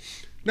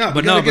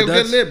But gotta get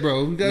that's- lit,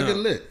 bro. We gotta get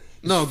lit.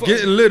 No, It's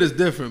getting lit is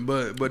different,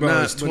 but Bro,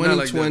 not. it's but not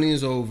like 2020 that.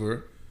 is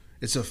over.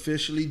 It's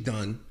officially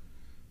done.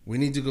 We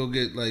need to go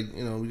get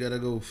we gotta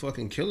go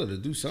fucking kill it or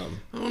do something.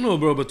 I don't know,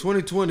 bro, but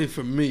 2020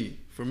 for me,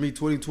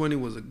 2020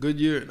 was a good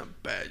year and a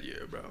bad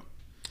year, bro.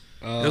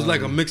 It was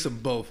like a mix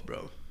of both,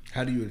 bro.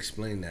 How do you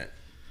explain that?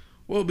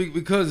 Well,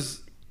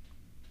 because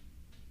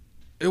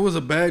it was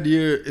a bad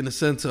year in the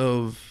sense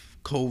of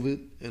COVID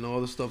and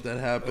all the stuff that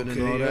happened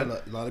and all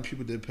that. A lot of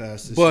people did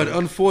pass this. But shit.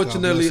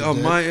 unfortunately, God bless on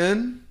the my dead.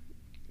 end,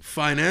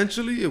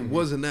 financially, it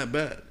wasn't that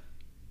bad.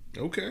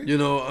 Okay. You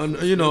know,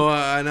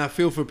 and I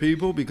feel for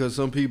people because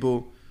some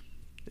people,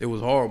 it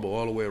was horrible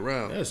all the way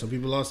around. Yeah, some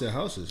people lost their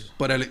houses.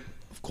 But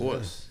of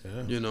course,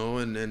 Yeah. you know,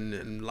 and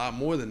a lot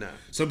more than that.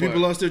 Some But,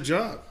 people lost their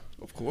job.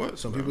 of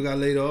course. Some bro. people got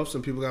laid off.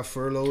 Some people got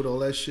furloughed. All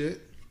that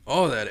shit.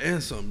 all that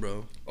and some,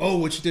 bro. Oh,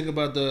 what you think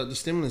about the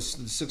stimulus?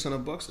 The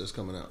 $600 that's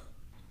coming out.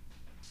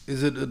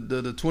 Is it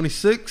the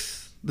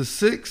 26, the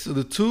 6, or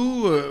the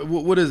 2, or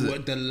what is it?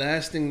 What the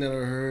last thing that I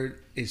heard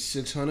is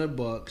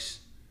 $600,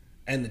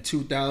 and the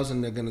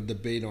 2,000 they're gonna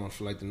debate on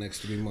for like the next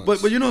 3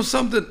 months. But you know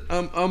something,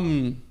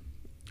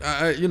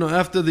 you know,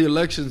 after the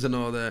elections and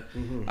all that,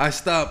 I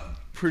stopped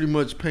pretty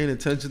much paying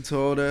attention to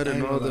all that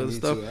and all the other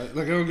stuff.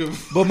 I don't give a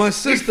fuck. But my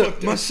Fuck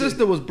that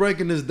sister was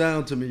breaking this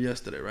down to me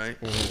yesterday, right?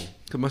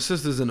 Because my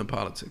sister's into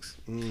politics,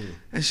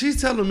 and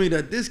she's telling me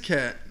that this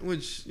cat,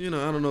 which you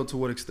know I don't know to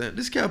what extent,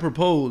 this cat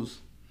proposed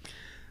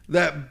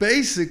that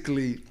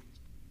basically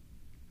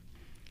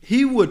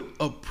he would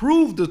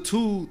approve the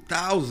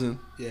 2,000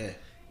 Yeah.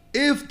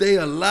 if they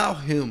allow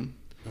him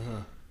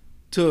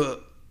to,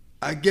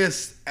 I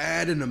guess,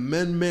 add an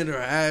amendment or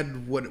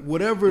add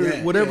whatever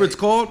Yeah. it's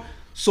called,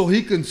 so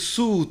he can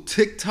sue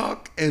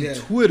TikTok and Yeah.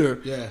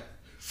 Twitter Yeah.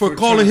 for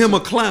calling trying him to- a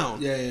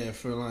clown. Yeah,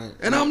 for like.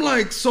 And I'm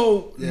like,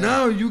 so Yeah.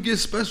 now you get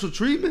special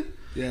treatment?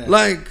 Yeah.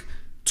 Like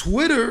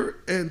Twitter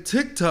and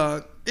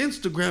TikTok,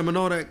 Instagram and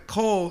all that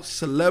call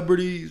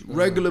celebrities,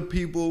 regular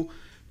people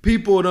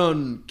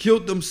done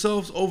killed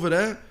themselves over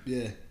that.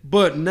 Yeah.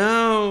 But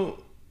now,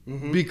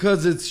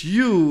 because it's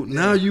you,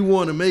 now you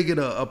want to make it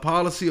a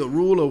policy, a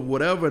rule, or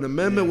whatever, an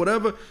amendment,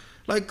 whatever.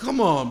 Like, come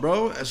on,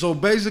 bro. So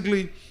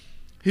basically,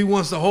 he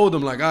wants to hold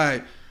them like, all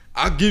right,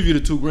 I'll give you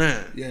the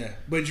 $2,000. Yeah,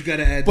 but you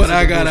gotta add. But this I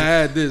other gotta bullshit.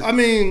 add this. I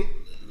mean,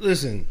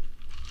 listen.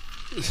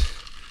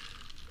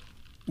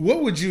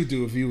 What would you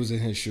do if you was in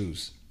his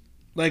shoes?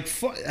 Like,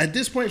 at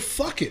this point,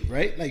 fuck it,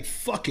 right? Like,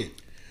 fuck it.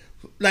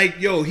 Like,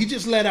 yo, he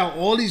just let out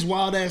all these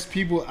wild ass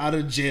people out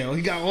of jail.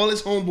 He got all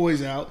his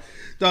homeboys out.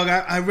 Dog,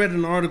 I read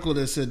an article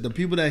that said the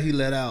people that he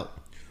let out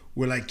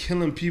were like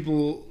killing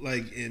people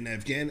like in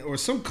Afghanistan or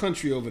some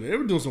country over there. They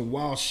were doing some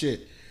wild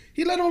shit.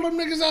 He let all them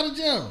niggas out of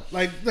jail.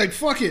 Like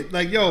fuck it.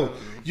 Like, yo,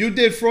 you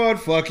did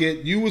fraud, fuck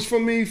it. You was for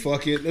me,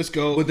 fuck it. Let's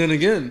go. But then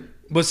again,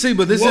 this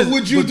is What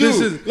would you do? This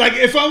is, like,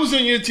 if I was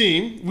on your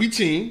team,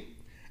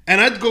 and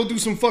I'd go do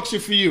some fuck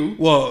shit for you.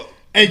 well,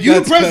 And you the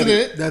that's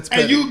president. petty. That's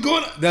and petty. you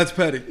going That's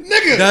petty.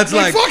 nigga. That's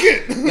like fuck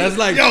it. That's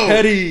like yo,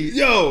 petty.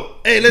 Yo,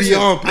 hey, listen.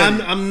 beyond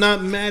petty. I'm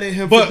not mad at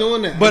him But for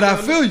doing that. But I'm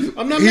I feel you.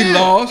 I'm not he mad.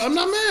 lost. I'm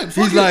not mad.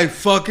 Fuck He's it. like,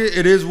 fuck it.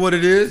 It is what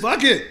it is.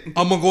 fuck it.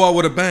 I'm gonna go out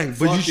with a bang. But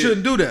Fuck you it.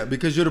 shouldn't do that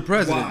because you're the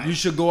president. Why? You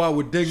should go out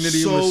with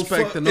dignity and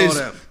respect and all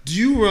that. Do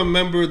you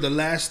remember the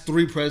last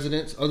 3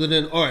 presidents? Other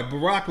than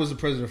Barack was the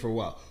president for a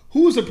while.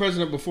 Who was the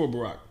president before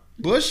Barack?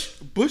 Bush.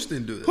 Bush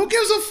didn't do that. Who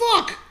gives a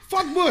fuck?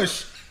 Fuck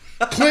Bush.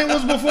 Clinton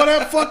was before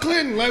that. Fuck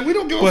Clinton. Like, we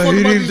don't give a But fuck he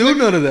about didn't these do niggas.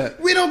 none of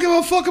that. We don't give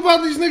a fuck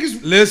about these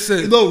niggas.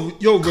 Listen,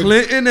 Yo,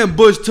 Clinton and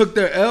Bush took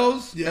their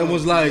L's Yo, and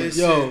was like,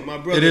 listen, yo, my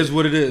brother, it is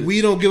what it is. We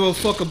don't give a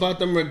fuck about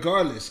them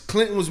regardless.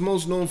 Clinton was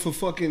most known for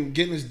fucking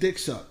getting his dick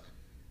sucked.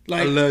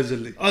 Like,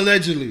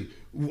 Allegedly.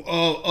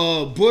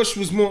 Bush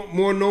was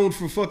more known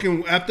for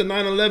fucking, after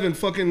 9/11,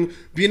 fucking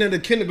being in the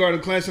kindergarten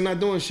class and not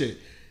doing shit.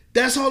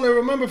 That's all they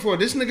remember for.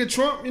 This nigga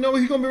Trump, you know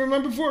what he gonna be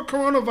remembered for?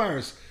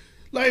 Coronavirus.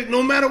 Like,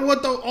 no matter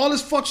what, all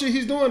this fuck shit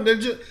he's doing, they're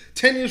just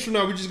 10 years from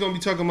now, we're just gonna be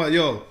talking about,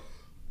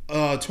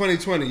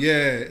 2020, yeah,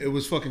 it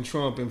was fucking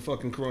Trump and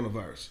fucking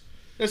coronavirus.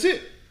 That's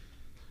it.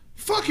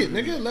 Fuck it,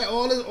 nigga. Like,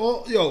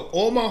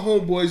 all my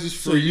homeboys is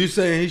So free. you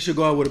saying he should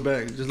go out with a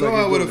bang? Just Go like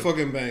out he's with a doing.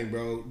 fucking bang,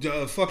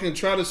 bro. Fucking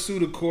try to sue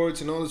the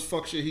courts and all this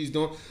fuck shit he's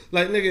doing.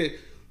 Like, nigga,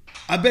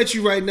 I bet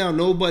you right now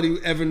nobody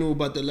ever knew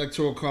about the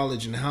Electoral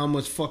College and how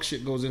much fuck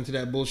shit goes into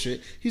that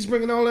bullshit. He's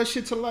bringing all that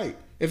shit to light.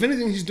 If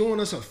anything, he's doing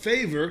us a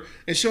favor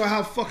and showing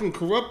how fucking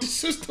corrupt the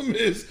system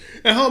is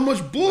and how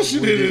much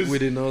bullshit it is. We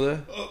didn't know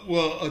that.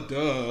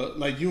 Duh.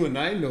 Like, you and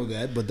I know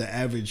that, but the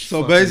average.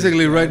 So fucking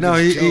basically, right now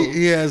average Joe-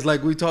 he has,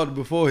 like we talked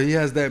before, he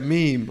has that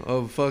meme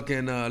of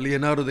fucking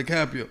Leonardo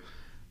DiCaprio.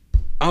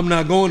 I'm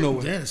not going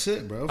nowhere. Yeah, that's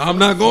it, bro. I'm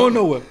not going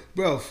nowhere.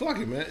 Bro, fuck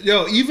it, man.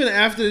 Yo, even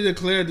after they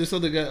declared this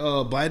other guy,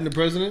 Biden the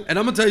president, And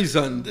I'm gonna tell you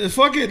something.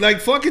 fuck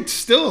it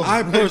still.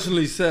 I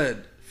personally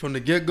said from the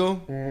get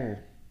go,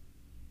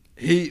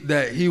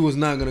 he was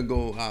not gonna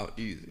go out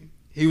easy.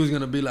 He was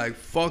gonna be like,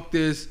 fuck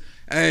this.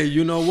 Hey,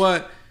 you know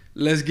what?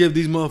 Let's give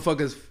these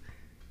motherfuckers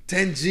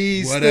 10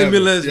 G's,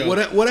 stimulus, Yo.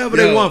 whatever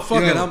they Yo, want.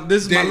 Fuck yo, it.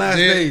 This is my last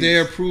they, day. They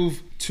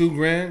approved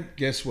 $2,000.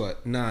 Guess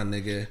what? Nah,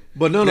 nigga.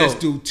 But no. Let's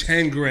do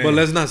 $10,000. But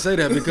let's not say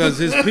that because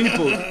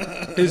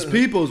his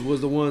peoples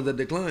was the ones that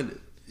declined it.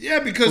 Yeah,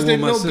 because For they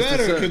what my know sister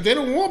better. said. Because they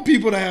don't want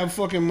people to have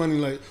fucking money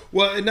like.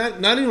 Well,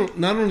 not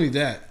only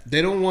that,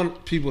 they don't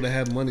want people to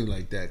have money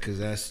like that because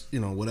that's,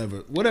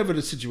 whatever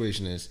the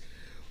situation is.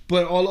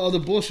 But all the other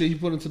bullshit he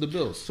put into the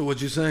bills. So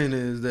what you're saying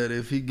is that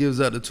if he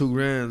gives out the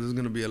 $2,000, there's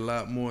gonna be a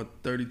lot more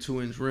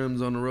 32-inch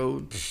rims on the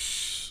road.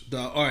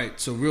 All right,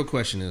 so real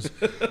question is,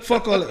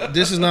 fuck all.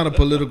 This is not a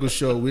political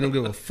show. We don't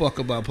give a fuck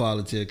about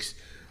politics.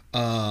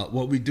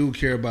 What we do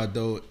care about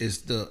though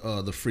is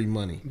the free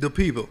money. The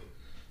people.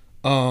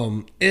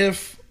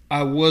 If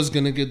I was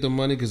gonna get the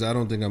money, because I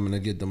don't think I'm gonna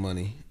get the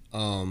money.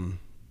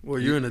 Well,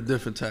 you're in a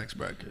different tax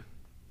bracket.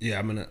 Yeah,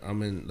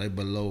 I'm in like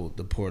below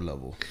the poor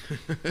level.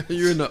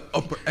 You're in the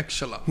upper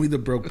echelon. We the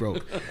broke.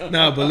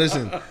 Nah, but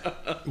listen,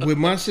 with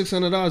my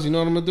 $600, you know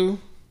what I'm gonna do?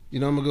 You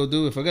know what I'm gonna go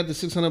do? If I got the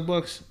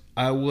 $600,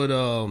 I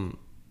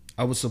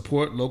would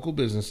support local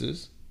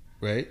businesses,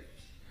 right?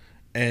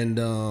 And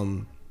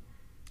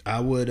I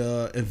would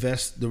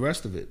invest the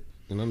rest of it.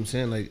 You know what I'm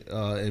saying? Like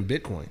in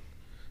Bitcoin.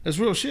 That's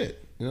real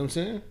shit. You know what I'm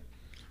saying?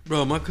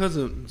 Bro, my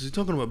cousin, she's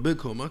talking about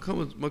Bitcoin.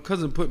 My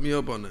cousin put me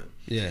up on that.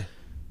 Yeah.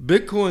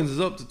 Bitcoins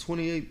is up to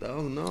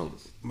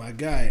 $28,000. My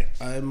guy,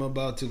 I'm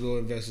about to go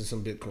invest in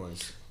some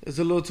Bitcoins. It's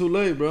a little too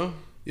late, bro.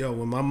 Yo,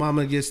 when my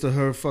mama gets to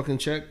her fucking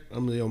check,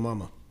 I'm like, yo,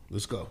 mama,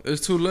 let's go.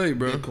 It's too late,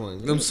 bro.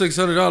 Bitcoin. Them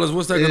 $600,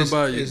 what's that gonna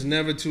buy you? It's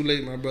never too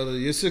late, my brother.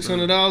 Your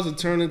 $600 will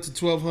turn into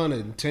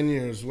 $1,200 in 10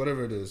 years,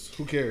 whatever it is.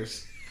 Who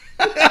cares?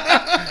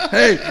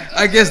 Hey,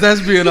 I guess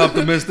that's being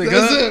optimistic,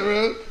 That's huh? it,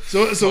 bro.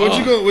 So what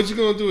you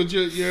gonna do with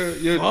your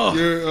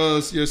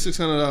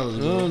 $600? I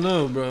Bro? don't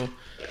know, bro.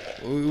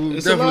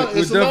 It's a lot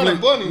of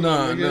money.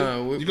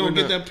 You gonna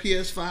get that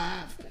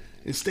PS5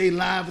 and stay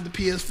live with the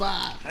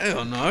PS5?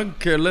 Hell no, I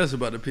care less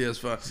about the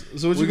PS5.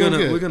 So what you gonna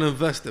get? We're gonna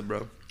invest it,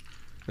 bro.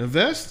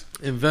 Invest?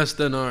 Invest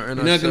in our You're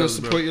not gonna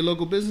support your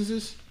local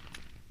businesses?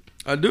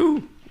 I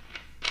do.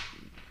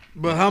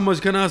 But how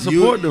much can I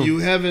support them? You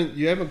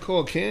haven't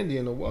called Candy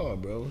in a while,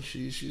 bro.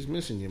 She's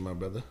missing you, my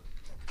brother.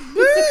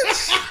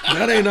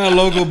 That ain't our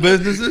local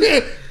businesses.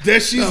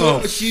 That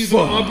she's an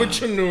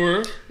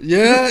entrepreneur.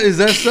 Yeah, is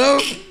that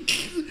so?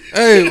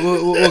 Hey,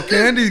 well,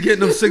 Candy's getting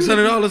them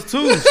 $600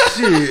 too.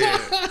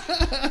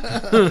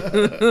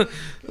 Shit.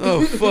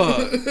 Oh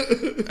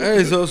fuck.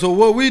 Hey, so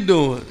what we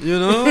doing? You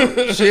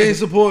know, she ain't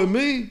supporting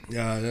me.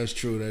 Yeah, that's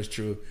true. That's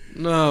true.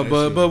 No,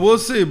 but we'll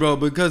see, bro.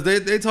 Because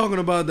they talking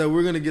about that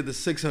we're gonna get the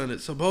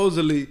 600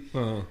 supposedly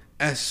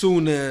as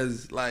soon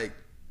as like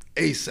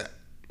ASAP.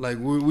 Like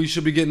we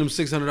should be getting them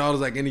 $600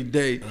 like any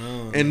day.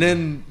 And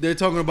then they're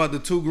talking about the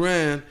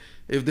 $2,000.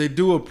 If they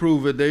do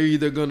approve it, they're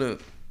either gonna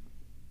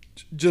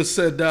just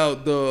send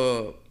out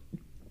the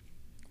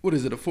what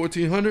is it, a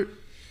 1,400?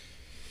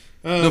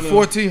 The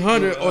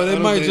 1,400, or they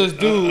might just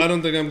do. I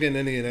don't think I'm getting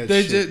any of that.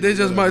 They shit. they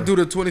just might do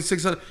the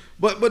 2,600.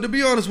 But to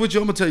be honest with you,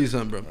 I'm gonna tell you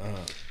something, bro.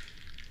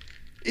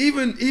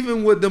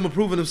 Even with them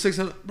approving them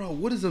 600, bro,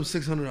 what is them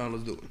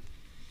 $600 doing?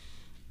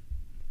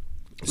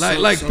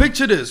 Like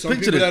picture this. Some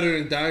Picture people this. that are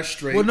in dire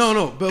straits. Well,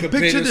 no, but could pay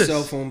picture their this.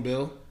 cell phone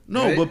bill.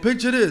 No, right? but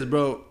picture this,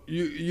 bro.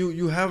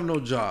 You have no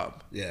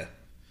job. Yeah.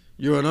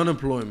 You're on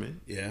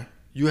unemployment. Yeah.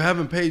 You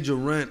haven't paid your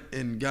rent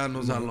in God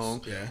knows how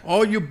long. Yeah.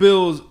 All your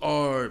bills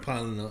are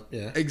Piling up.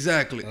 Yeah.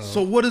 exactly.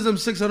 So what is them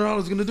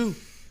 $600 gonna do?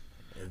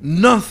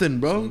 Nothing,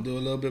 bro. Do a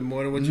little bit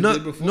more than what you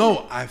did before.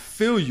 No, I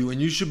feel you,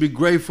 and you should be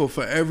grateful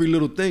for every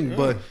little thing.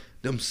 But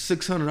them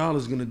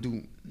 $600 gonna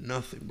do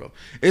nothing, bro.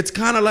 It's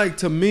kind of like,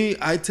 to me,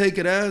 I take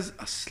it as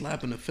a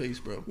slap in the face,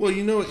 bro. Well,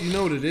 you know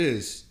what it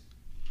is.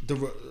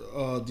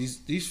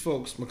 These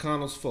folks,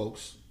 McConnell's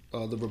folks,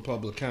 the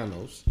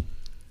Republicanos,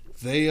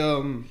 they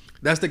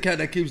That's the cat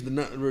that keeps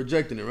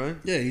rejecting it, right?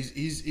 yeah,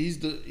 he's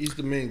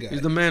the main guy.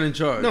 He's the man in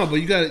charge. No, but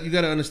you got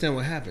to understand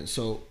what happened.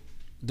 So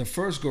the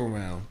first go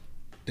around,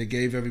 they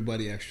gave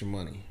everybody extra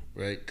money,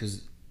 right?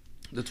 Because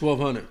the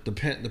 1,200. the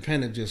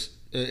pandemic just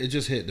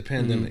hit the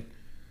pandemic.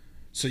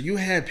 So you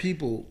had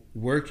people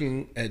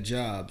working at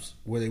jobs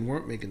where they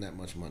weren't making that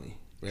much money,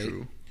 right?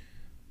 True.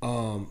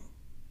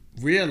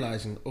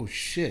 Realizing, oh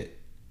shit,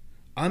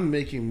 I'm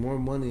making more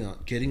money on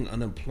getting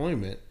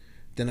unemployment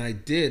than I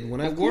did when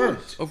I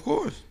worked. Of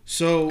course.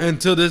 So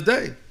Until this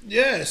day.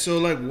 yeah, so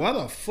like, why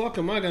the fuck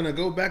am I gonna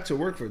go back to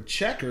work for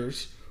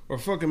Checkers or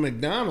fucking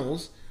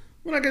McDonald's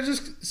when I can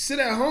just sit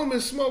at home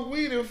and smoke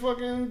weed and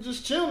fucking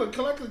just chill and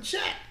collect a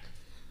check?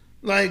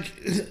 Like,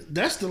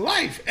 that's the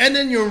life. And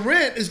then your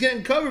rent is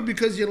getting covered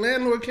because your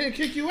landlord can't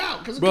kick you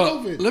out because of Bro,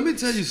 COVID. let me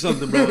tell you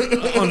something, bro.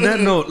 On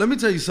that note, let me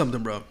tell you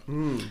something, bro.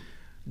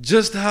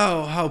 Just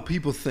how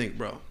people think,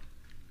 bro.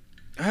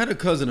 I had a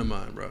cousin of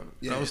mine, bro.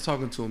 Yeah. I was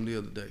talking to him the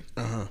other day.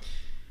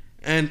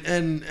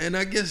 And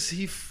I guess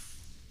you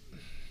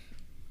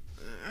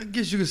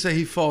could say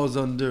he falls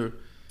under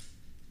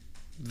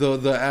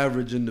the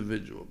average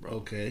individual, bro.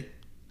 Okay.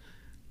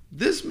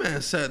 This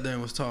man sat there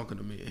and was talking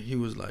to me, and he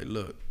was like,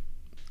 look,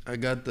 I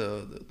got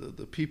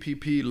the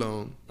PPP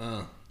loan.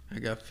 I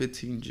got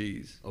 15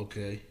 G's.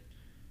 Okay.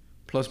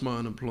 Plus my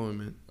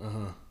unemployment.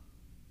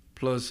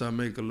 Plus I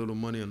make a little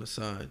money on the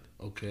side.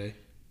 Okay.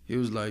 He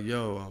was like,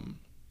 yo,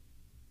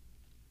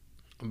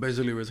 I'm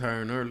basically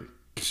retiring early.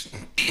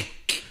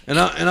 And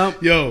I'm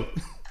Yo.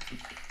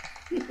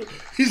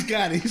 He's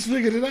got it. He's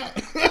figured it out.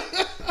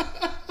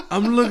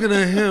 I'm looking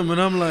at him and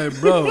I'm like,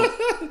 bro.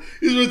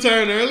 He's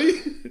retiring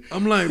early?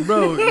 I'm like,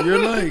 bro,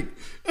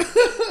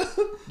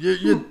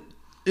 you're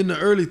in the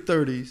early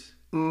 30s.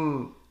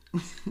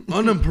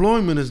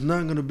 Unemployment is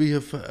not gonna be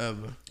here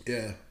forever.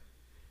 Yeah.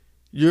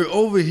 You're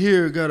over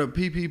here got a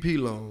PPP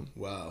loan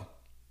Wow.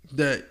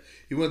 that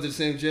He went to the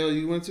same jail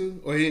you went to?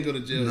 Or he didn't go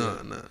to jail nah.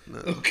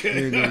 yet? Okay. He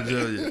ain't going to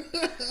jail yet.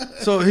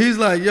 So he's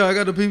like, yo, I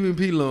got the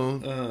PPP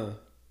loan.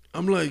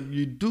 I'm like,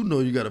 you do know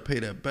you got to pay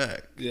that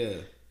back. Yeah.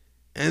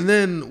 And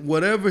then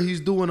whatever he's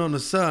doing on the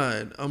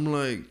side, I'm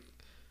like,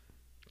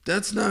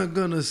 that's not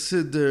going to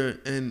sit there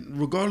and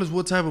regardless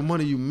what type of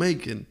money you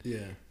making,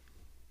 Yeah.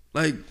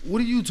 like, what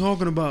are you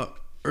talking about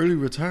early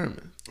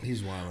retirement?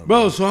 He's wild.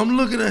 Bro, so I'm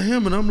looking at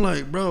him and I'm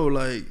like, bro,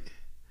 like,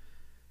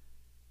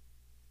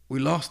 we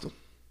lost him.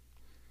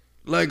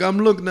 Like, I'm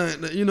looking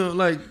at, you know,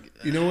 like...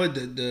 You know what?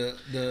 The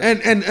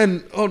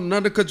And oh,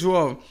 not to cut you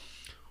off,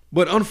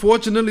 but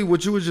unfortunately,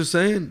 what you were just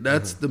saying,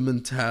 that's the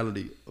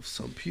mentality of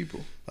some people.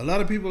 a lot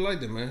of people like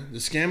that, man. The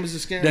scam is a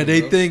scam. That they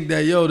bro. think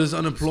that, yo, this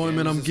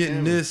unemployment, Scam is I'm a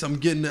getting scam. this, I'm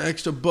getting the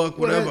extra buck,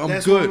 whatever, Well, I'm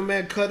that's why good. my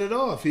man cut it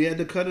off. He had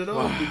to cut it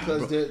off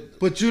because the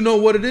But you know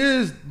what it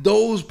is?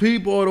 Those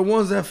people are the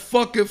ones that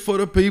fuck it for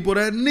the people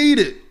that need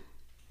it.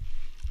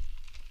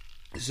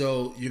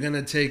 So you're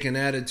gonna take an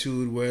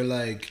attitude where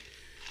like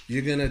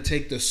you're gonna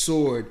take the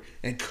sword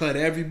and cut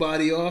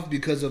everybody off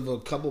because of a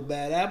couple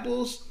bad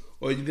apples,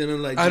 or you're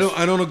gonna like I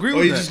don't agree or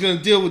with you're that. just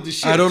gonna deal with the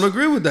shit. I don't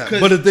agree with that.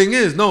 'Cause- But the thing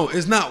is, no,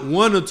 it's not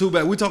one or two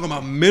bad. We're talking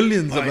about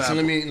millions All of right, so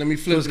apples. let me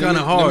flip. it's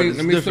kinda hard. Let me It's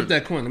flip different.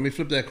 that coin. Let me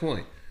flip that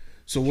coin.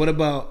 So what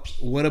about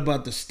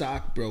the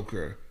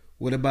stockbroker?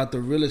 What about the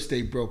real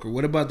estate broker?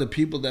 What about the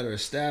people that are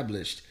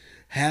established?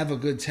 have a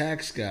good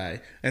tax guy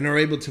and are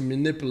able to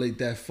manipulate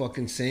that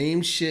fucking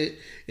same shit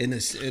in the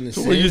So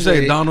same what you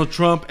say, way. Donald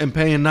Trump and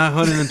paying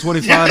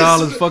 $925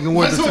 Yes. fucking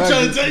worth That's of what I'm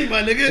trying to taxes? tell you,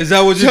 my nigga. Is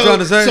that what you're trying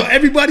to say? So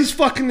everybody's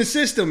fucking the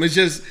system. It's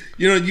just,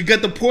 you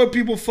got the poor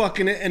people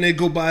fucking it and they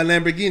go buy a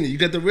Lamborghini. You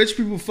got the rich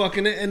people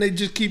fucking it and they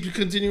just keep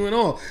continuing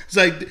on. It's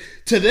like,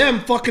 to them,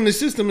 fucking the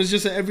system is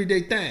just an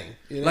everyday thing.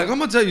 You know? Like, I'm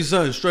going to tell you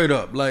something straight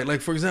up.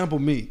 Like for example,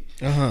 me.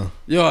 Uh-huh.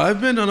 Yo,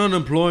 I've been on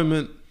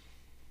unemployment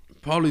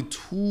probably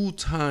 2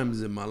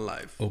 times in my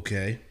life.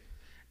 Okay.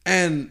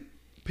 And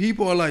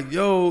people are like,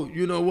 yo,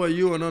 you know what?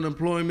 You on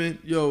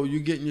unemployment. Yo,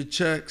 you getting your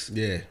checks.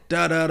 Yeah.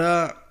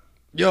 Da-da-da.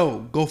 Yo,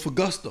 go for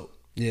gusto.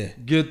 Yeah.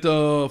 Get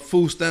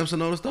food stamps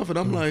and all that stuff. And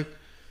I'm like,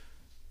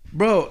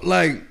 bro,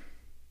 like,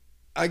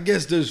 I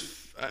guess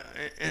there's,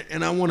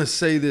 and I want to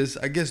say this,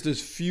 I guess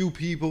there's few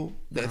people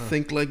that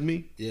think like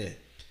me. Yeah.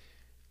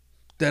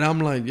 That I'm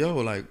like, yo,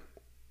 like,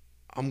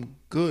 I'm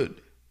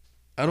good.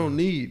 I don't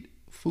need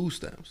food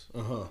stamps.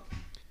 Uh-huh.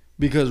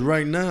 Because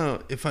right now,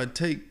 if I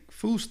take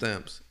food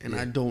stamps and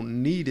I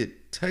don't need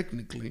it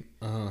technically,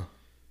 Uh-huh.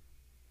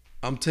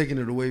 I'm taking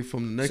it away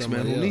from the next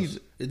Somebody man who else. needs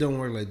it. It don't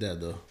work like that,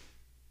 though.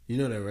 You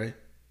know that, right?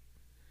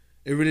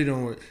 It really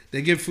don't work.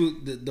 They give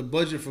food. The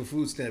budget for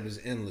food stamp is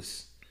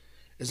endless.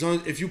 As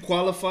long if you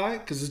qualify,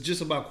 because it's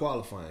just about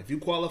qualifying. If you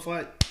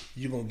qualify,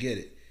 you're gonna get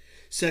it.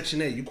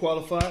 Section 8, you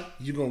qualify,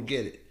 you're gonna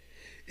get it.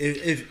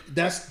 If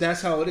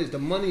that's how it is. The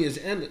money is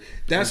endless.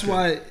 That's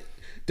why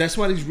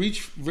these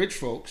rich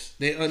folks,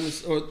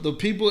 or the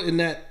people in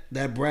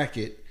that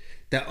bracket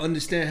that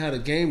understand how the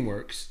game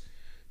works,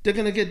 they're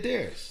gonna get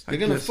theirs. They're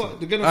gonna fuck.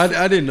 They're gonna.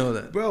 I didn't know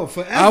that, Bro,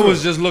 forever. I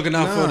was just looking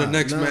out for the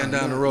next man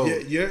down the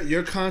road.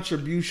 Your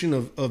contribution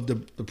of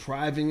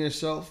depriving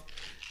yourself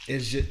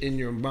is just in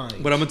your mind.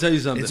 But I'm gonna tell you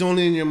something. It's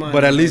only in your mind.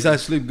 But at least I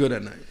sleep good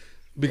at night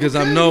because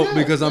I know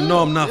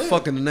I'm not yeah.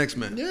 fucking the next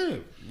man. Yeah.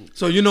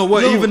 So you know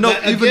what? No,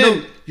 even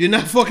though you're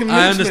not fucking the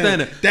I next understand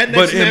man. it. That But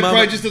next in man my-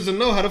 probably just doesn't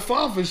know how to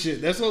file for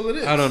shit. That's all it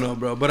is. I don't know,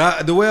 bro.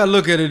 But the way I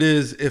look at it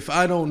is, if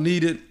I don't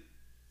need it,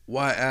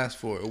 why ask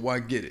for it? Or why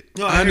get it?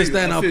 No, I I hear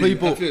understand you. I how feel you.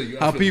 people I feel you.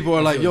 I how feel people you. are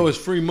I like, feel yo, you. it's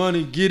free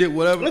money, get it,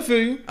 whatever. I feel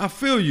you. I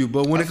feel you,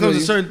 but when I it comes feel to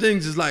you. certain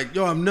things, it's like,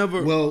 yo, I'm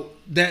never. Well,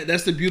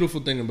 that's the beautiful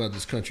thing about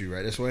this country,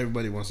 right? That's why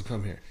everybody wants to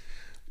come here.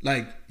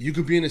 Like, you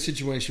could be in a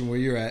situation where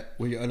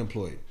you're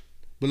unemployed,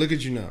 but look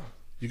at you now.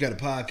 You got a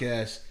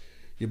podcast.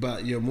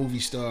 You're a movie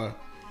star.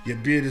 Your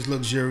beard is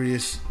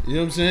luxurious. You know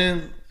what I'm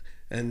saying?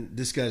 And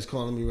this guy's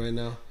calling me right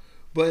now,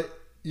 but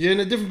you're in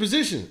a different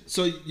position.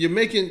 So you're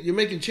making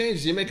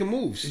changes. You're making you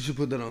moves. should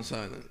put that on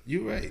silent.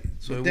 You're right.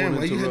 So But it damn, won't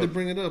why you had to interrupt.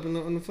 bring it up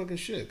on the fucking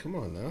shit? Come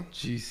on now.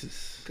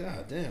 Jesus.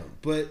 God damn.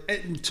 But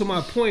to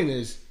my point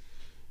is,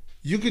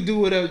 you could do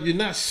whatever. You're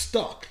not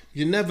stuck.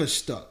 You're never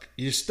stuck.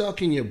 You're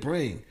stuck in your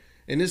brain.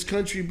 In this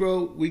country,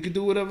 bro, we could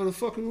do whatever the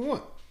fuck we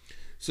want.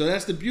 So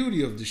that's the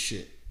beauty of the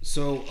shit.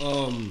 So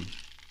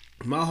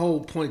my whole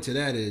point to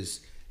that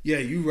is, yeah,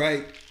 you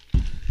right.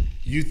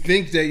 You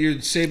think that you're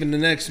saving the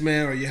next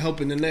man or you're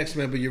helping the next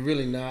man, but you're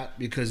really not,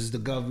 because it's the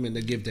government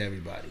that give to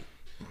everybody.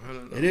 I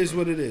don't know, It is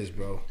what it is,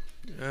 bro.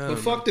 I But don't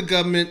fuck the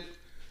government.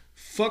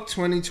 Fuck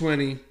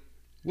 2020.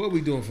 What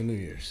we doing for New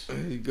Year's? know.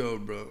 There you go,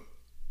 bro.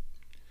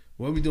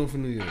 What we doing for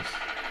New Year's?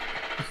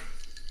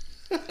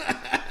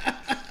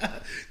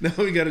 Now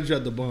we gotta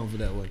drop the bomb for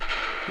that one.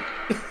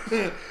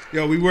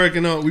 Yo, we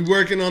working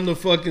on the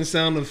fucking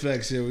sound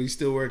effects here. We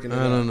still working on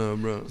it. I don't know,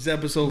 bro. It's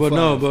episode But 5.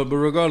 no, but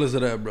regardless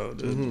of that, bro,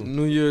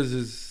 New Year's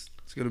it's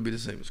gonna be the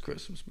same as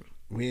Christmas, bro.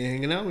 we ain't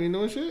hanging out. We ain't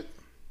doing shit.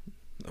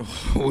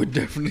 We're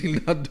definitely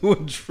not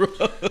doing drugs.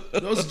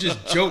 Those are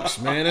just jokes,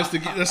 man.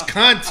 That's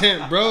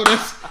content, bro.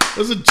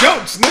 Those are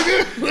jokes,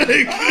 nigga.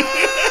 Like,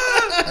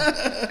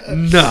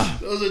 Nah,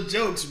 those are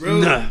jokes, bro.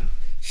 nah.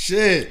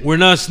 Shit. We're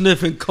not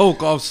sniffing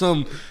coke off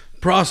some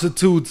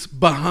prostitutes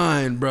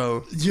behind,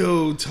 bro.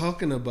 Yo,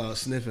 talking about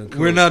sniffing coke.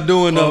 We're not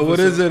doing off what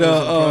of is it?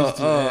 some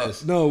prostitute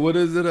ass. No, what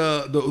is it?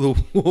 The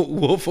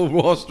Wolf of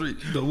Wall Street.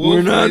 The wolf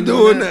We're not ain't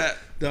doing that.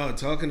 Dog,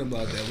 talking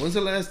about that. When's the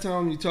last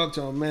time you talked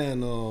to a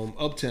man,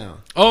 Uptown?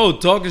 Oh,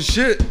 talking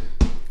shit.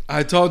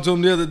 I talked to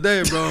him the other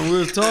day, bro, and we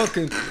was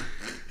talking.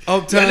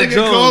 Uptown That nigga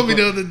Jones, called me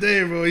bro. the other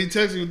day, bro. He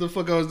texted me what the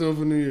fuck I was doing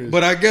for New Year's.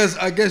 But I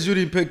guess you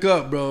didn't pick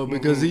up, bro,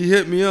 because he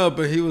hit me up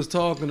and he was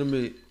talking to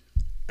me.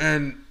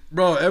 And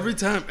bro, every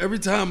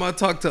time I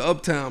talk to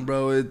Uptown,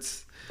 bro,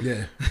 it's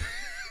yeah.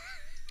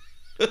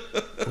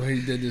 What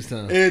he did this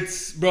time?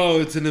 it's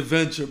an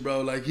adventure,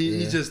 bro. Like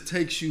he just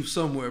takes you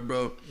somewhere,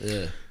 bro.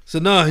 Yeah. So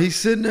no, he's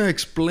sitting there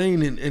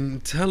explaining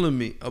and telling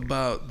me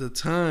about the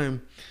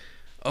time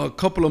a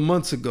couple of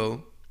months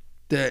ago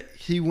that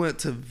he went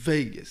to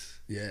Vegas.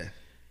 Yeah.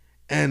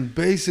 And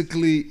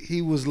basically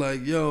he was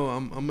like, yo,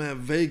 I'm at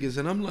Vegas.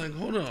 And I'm like,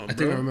 hold on, I bro.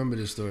 think I remember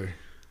this story.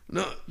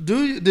 No,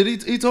 do you? Did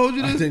he told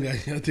you this?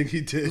 I think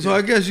he did. So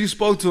I guess you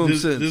spoke to him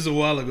this since. is a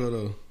while ago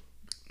though.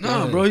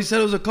 No, bro, he said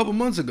it was a couple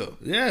months ago.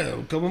 Yeah,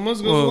 a couple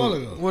months ago, was a while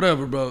ago.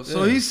 Whatever, bro.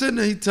 So Yeah. he's sitting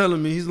there, he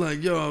telling me, he's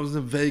like, yo, I was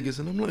in Vegas.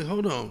 And I'm like,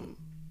 hold on,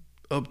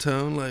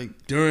 Uptown, like,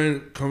 During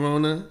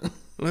Corona.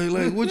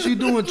 Like what you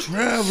doing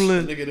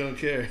traveling? Nigga don't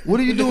care. What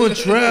are you doing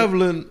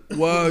traveling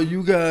while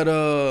you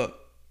got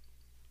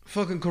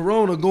fucking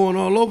corona going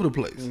all over the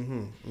place?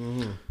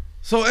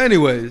 So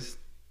anyways,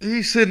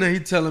 he's sitting there, he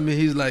telling me,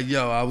 he's like,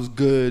 yo, I was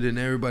good and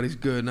everybody's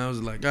good. And I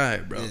was like, all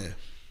right, bro. Yeah.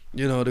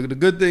 You know, the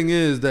good thing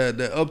is that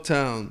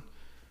Uptown,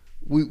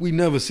 we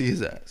never see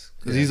his ass.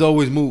 Because he's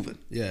always moving.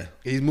 Yeah.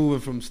 He's moving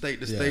from state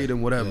to state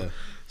and whatever. Yeah.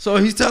 So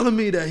he's telling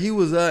me that he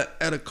was at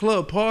a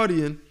club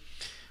partying.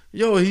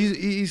 Yo,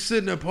 he's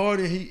sitting there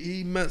partying.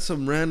 He met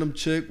some random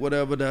chick,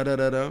 whatever,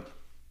 da.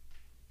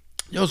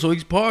 Yo, so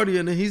he's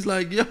partying and he's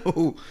like,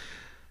 yo,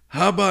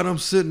 how about I'm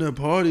sitting there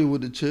partying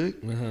with the chick?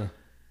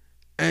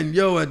 And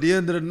yo, at the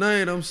end of the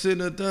night, I'm sitting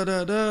there,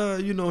 da.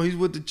 You know, he's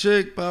with the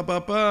chick,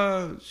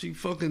 pa. She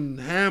fucking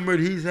hammered,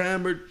 he's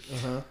hammered.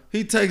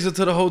 He takes her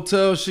to the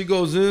hotel, she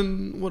goes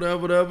in,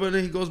 whatever, and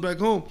then he goes back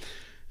home.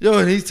 Yo,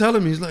 and he's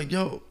telling me, he's like,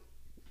 yo,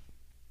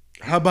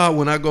 how about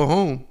when I go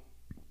home,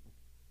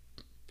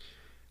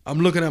 I'm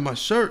looking at my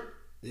shirt,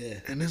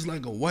 and there's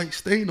like a white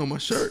stain on my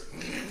shirt.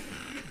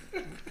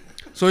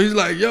 So he's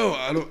like, yo,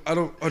 I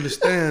don't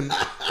understand.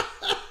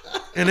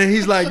 And then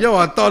he's like, yo,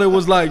 I thought it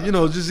was like, you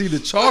know, just either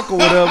chalk or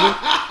whatever.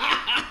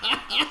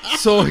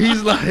 So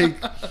he's like,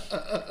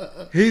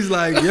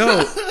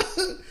 yo,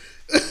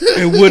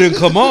 it wouldn't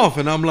come off.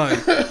 And I'm like,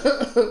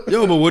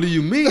 yo, but what do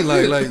you mean?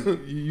 Like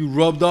you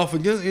rubbed off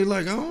against? He's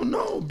like, I don't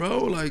know, bro.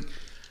 Like,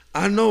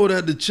 I know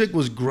that the chick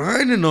was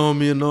grinding on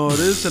me and all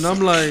this. And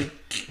I'm like,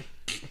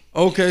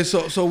 okay,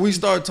 so we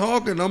start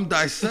talking. I'm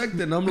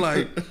dissecting. I'm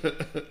like,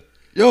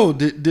 yo,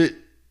 did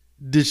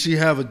she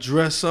have a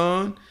dress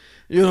on?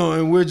 You know,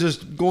 and we're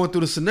just going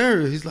through the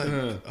scenario. He's like,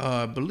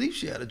 I believe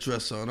she had a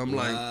dress on. I'm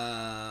like,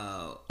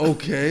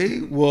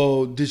 okay,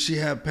 well, did she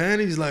have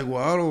panties? Like,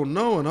 well, I don't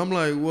know. And I'm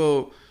like,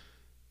 well,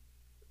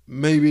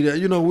 maybe that,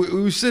 you know, we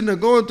were sitting there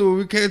going through it.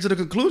 We came to the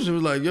conclusion. We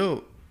was like,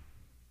 yo,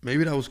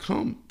 maybe that was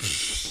cum.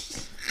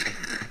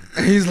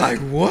 And he's like,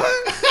 what?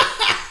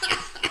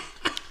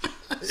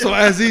 So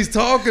as he's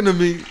talking to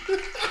me.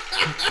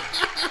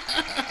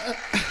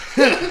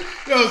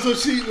 Yo, so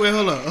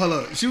hold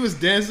up. She was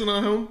dancing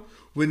on him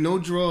with no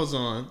drawers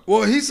on.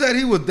 Well, he said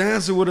he was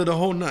dancing with her the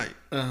whole night.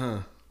 Uh-huh.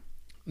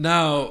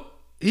 Now,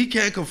 he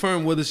can't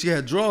confirm whether she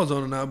had drawers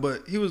on or not,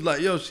 but he was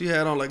like, yo, she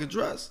had on like a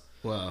dress.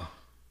 Wow.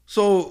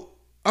 So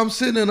I'm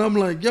sitting there and I'm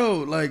like, yo,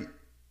 like,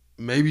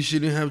 maybe she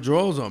didn't have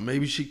drawers on.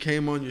 Maybe she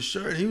came on your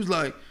shirt. He was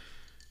like,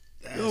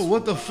 yo,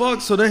 what the fuck?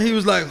 So then he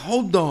was like,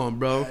 hold on,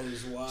 bro.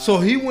 So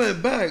he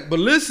went back. But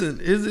listen,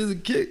 is a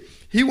kick.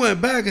 He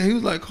went back and he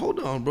was like, hold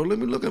on, bro. Let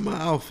me look at my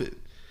outfit.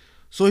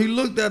 So he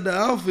looked at the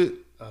outfit.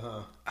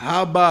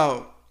 How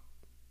about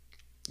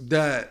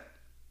that,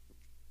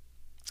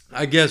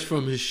 I guess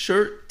from his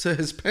shirt to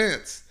his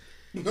pants,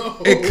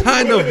 it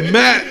kind of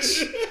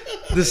matched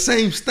the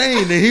same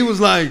stain. And he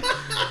was like,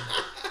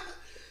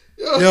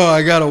 yo,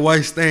 I got a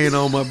white stain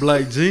on my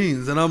black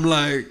jeans. And I'm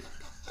like,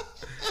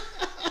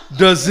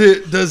 does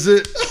it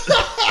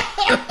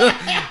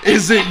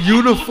is it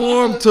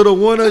uniform to the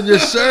one on your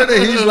shirt?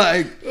 And he's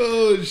like,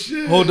 oh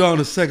shit, hold on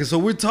a second. So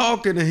we're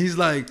talking and he's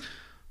like,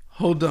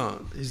 hold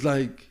on. He's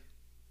like,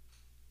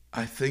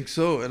 I think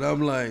so. And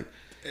I'm like,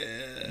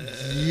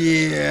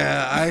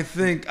 yeah, I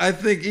think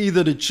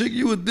either the chick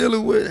you were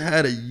dealing with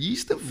had a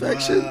yeast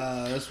infection.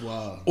 Wow, that's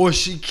wild. Or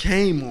she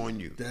came on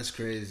you. That's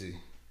crazy.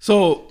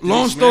 So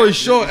long story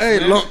short,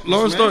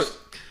 long story.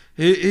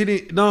 He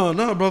didn't, no,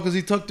 bro, because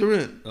he tucked her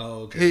in.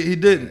 Oh, okay. He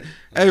didn't. Okay.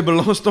 Hey, but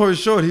long story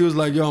short, he was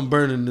like, yo, I'm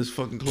burning this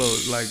fucking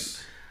clothes. Like,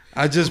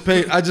 I just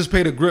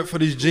paid a grip for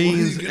these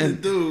jeans. What are you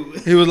gonna do?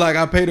 He was like,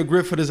 I paid a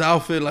grip for this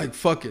outfit. Like,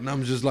 fuck it. And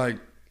I'm just like,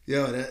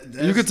 yo,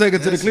 you could take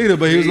it to the cleaner,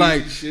 but he was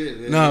like,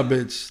 shit, nah,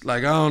 bitch.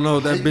 Like, I don't know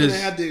that bitch. You gonna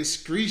have the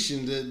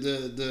excretion,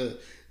 the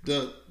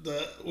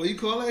what you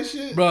call that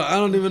shit, bro? I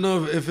don't even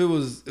know if it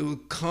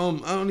would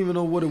come. I don't even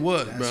know what it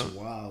was, bro. That's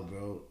wild,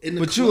 bro. In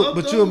the but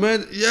club, you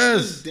imagine,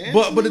 yes.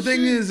 But the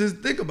thing is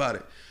think about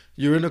it.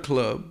 You're in a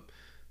club,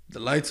 the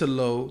lights are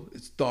low,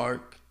 it's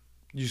dark.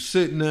 You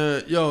sitting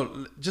there,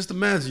 yo. Just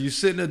imagine you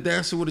sitting there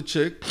dancing with a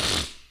chick.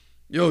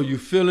 Yo, you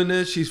feeling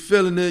it? She's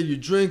feeling it. You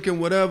drinking,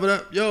 whatever.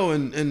 That, yo,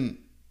 and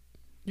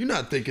you're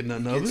not thinking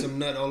nothing of it. Get some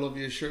nut all over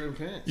your shirt and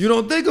pants. You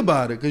don't think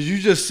about it because you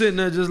just sitting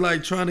there just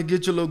like trying to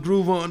get your little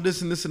groove on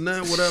this and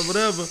that,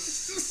 whatever.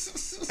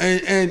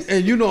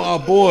 And you know our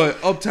boy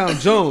Uptown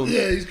Jones.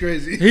 Yeah, he's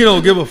crazy. He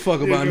don't give a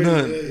fuck about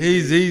nothing.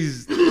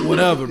 He's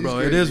whatever, bro.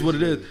 It is what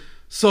it is.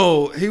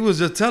 So he was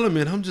just telling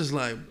me, and I'm just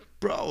like,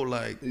 bro,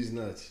 like he's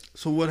nuts.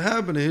 So what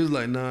happened? And he was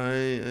like, nah, I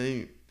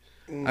ain't.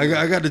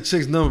 I got the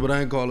chick's number, but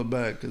I ain't call her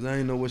back because I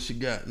ain't know what she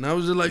got. And I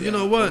was just like, you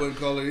know what? I wouldn't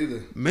call her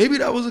either. Maybe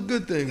that was a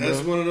good thing,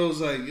 That's bro. one of those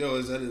like, yo,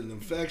 is that an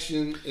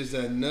infection? Is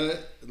that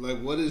nut?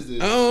 Like, what is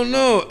this? I don't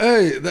know.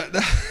 Hey, that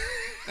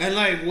and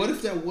like, what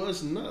if that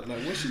was nut?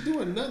 Like, what's she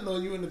doing nutting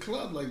on you in the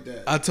club like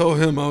that? I told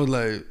him, I was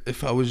like,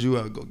 if I was you,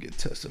 I'd go get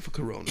tested for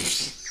corona.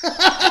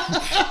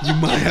 You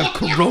might have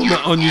corona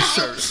on your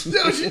shirt.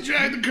 Yo, she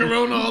dragged the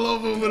corona all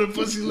over with her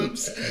pussy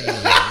lips.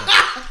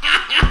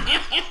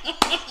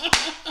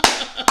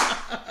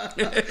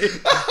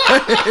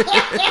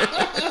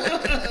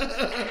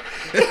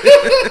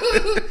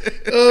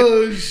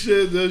 Oh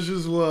shit, that's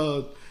just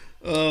wild.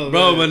 Oh,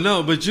 Bro, man. but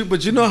no,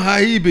 but you know how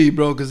he be,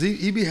 bro, because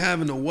he be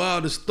having the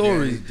wildest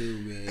stories. Yeah, he do,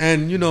 man.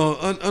 And you know,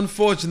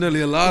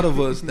 unfortunately, a lot of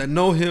us that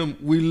know him,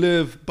 we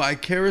live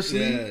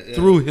vicariously Yeah.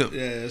 through him.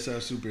 Yeah, that's our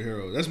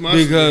superhero. That's my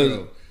Because-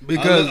 superhero.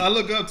 because- I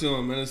look up to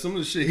him, man. And some of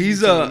the shit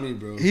He's telling me,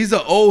 bro. he's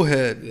an old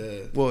head. Yeah.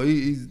 Well,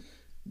 he's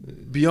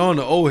beyond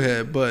the old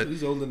head, but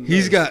He's older than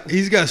he's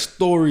us. got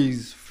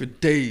stories for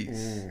days.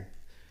 Mm.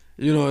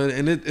 You know,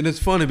 and it's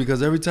funny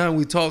because every time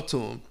we talk to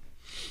him,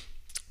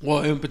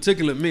 well, in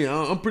particular me,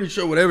 I'm pretty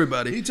sure with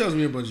everybody. He tells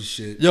me a bunch of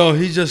shit. Yo,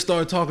 he just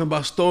started talking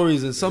about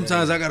stories, and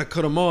sometimes I gotta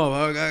cut him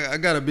off. I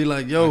gotta be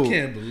like, yo, I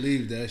can't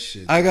believe that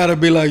shit. I gotta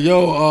be like,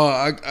 yo,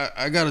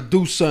 I gotta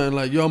do something.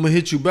 Like, yo, I'm gonna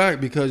hit you back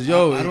because,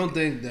 yo, I don't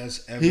think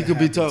that's ever he could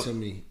be happened talk- to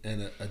me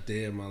in a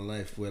day in my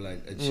life where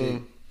like a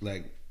chick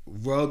like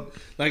rub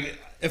like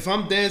if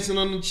I'm dancing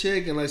on the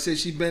chick and like say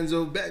she bends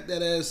over, back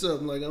that ass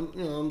up, like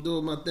I'm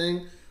doing my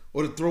thing,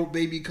 or the throat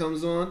baby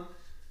comes on.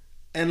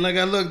 And like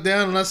I look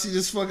down and I see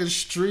this fucking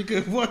streak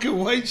of fucking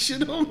white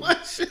shit on my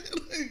shit.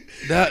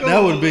 Like,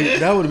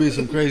 that would be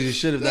some crazy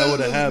shit if that would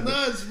have happened.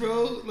 Nuts,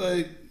 bro.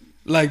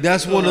 Like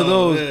that's one of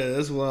those. Yeah,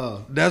 that's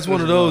wild. That's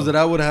one of those that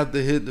I would have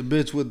to hit the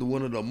bitch with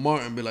one of the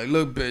Martin and be like,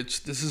 look,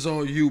 bitch, this is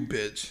all you,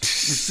 bitch.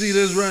 You see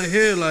this right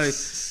here? Like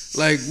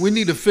we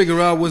need to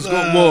figure out what's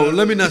going. Well,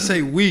 let me not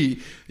say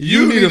we.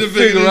 You need to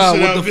figure out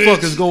what the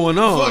fuck is going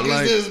on. Fuck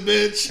like, is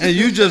this, bitch? and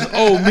you just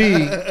owe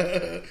me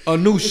a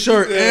new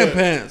shirt and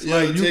pants. Yo,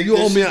 Like take you this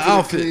owe me shit an to the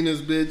outfit.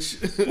 Cleaners,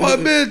 bitch. What,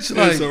 bitch?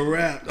 Like, It's a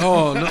wrap.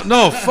 oh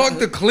no, fuck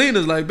the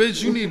cleaners. Like,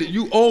 bitch,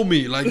 you owe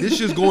me. Like this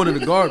shit's going in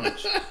the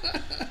garbage.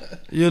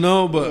 You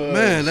know, but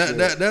man,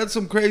 that's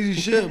some crazy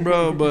shit,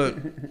 bro. But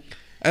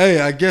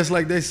hey, I guess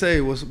like they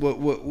say,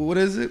 what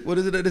is it? What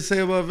is it that they say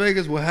about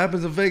Vegas? What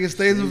happens in Vegas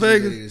stays in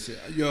Vegas.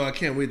 Yo, I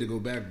can't wait to go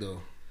back though.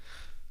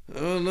 I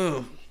don't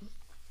know.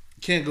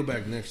 Can't go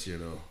back next year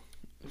though.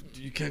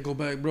 You can't go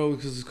back, bro,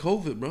 because it's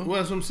COVID, bro. Well,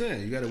 that's what I'm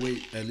saying. You got to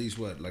wait at least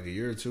like a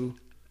year or two.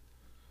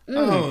 I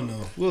don't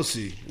know. We'll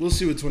see. We'll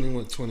see what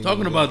 21.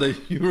 Talking about that,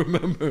 you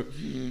remember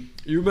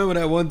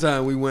that one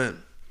time we went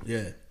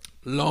Yeah.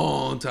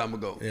 long time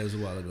ago. Yeah, it was a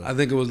while ago. I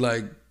think it was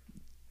like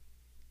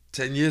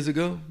 10 years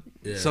ago,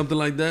 Yeah. something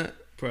like that.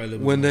 Probably a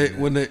little When bit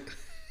more they than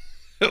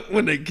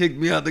when they kicked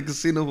me out the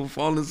casino for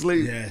falling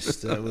asleep. Yes,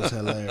 that was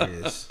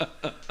hilarious.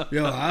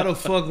 Yo, how the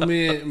fuck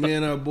me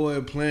and our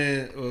boy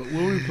playing? What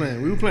were we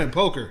playing? We were playing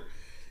poker.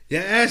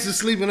 Your ass is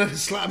sleeping at the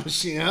slot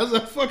machine. How's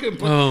that fucking?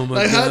 Oh my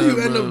like, how do you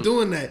God, end bro. up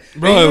doing that,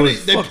 Bro, And you it know was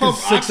fucking pump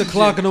 6 oxygen.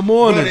 o'clock in the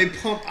morning. Bro, they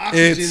pump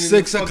oxygen. It's in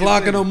 6 the fucking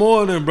o'clock in the thing.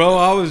 morning, bro.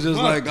 I was just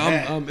Fuck like,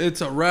 that.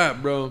 it's a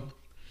wrap, bro.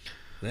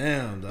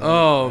 Damn, dog.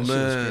 Oh That shit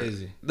was man,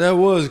 crazy. that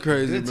was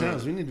crazy, Good bro.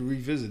 times. We need to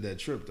revisit that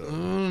trip though. I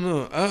don't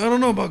know. I don't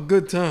know about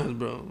good times,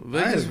 bro.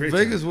 had a great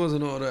Vegas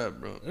wasn't all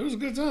that, bro. It was a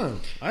good time.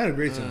 I had a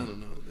great I time. don't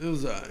know. It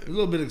was alright. A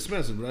little bit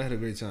expensive, but I had a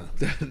great time.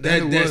 That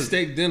That it was.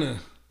 steak dinner.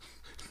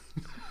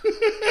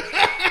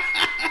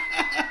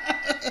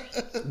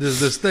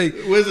 The steak.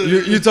 Was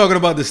it- You talking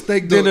about the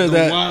steak dinner the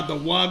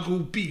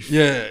Wagyu beef.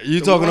 Yeah, you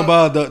The talking Wa-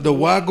 about the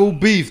Wagyu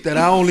beef that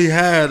I only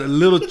had a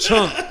little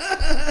chunk,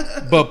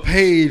 but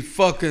paid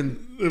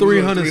fucking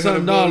 $300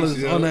 something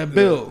dollars on that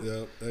bill.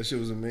 Yeah, that shit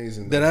was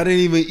amazing. That I didn't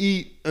even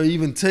eat or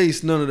even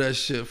taste none of that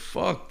shit.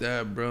 Fuck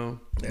that, bro.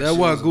 That That shit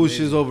was Wagyu shit's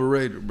amazing.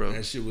 overrated, bro.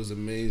 That shit was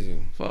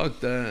amazing. Fuck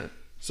that.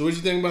 So what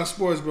you think about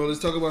sports, bro? Let's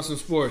talk about some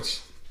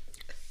sports.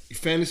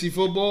 Fantasy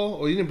football?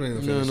 Or you didn't play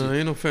no fantasy? No,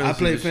 ain't no fantasy. I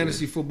played this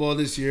fantasy year. football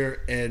this year,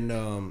 and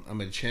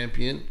I'm a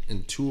champion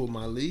in 2 of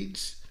my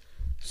leagues.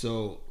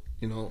 So,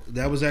 you know,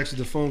 that was actually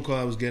the phone call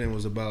I was getting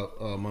was about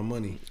my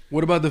money.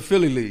 What about the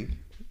Philly League?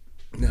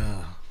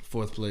 Nah,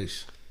 4th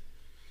place.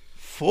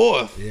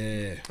 4th.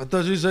 Yeah. I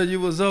thought you said you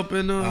was up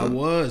in. I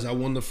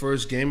won the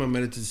first game. I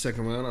made it to the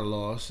second round. I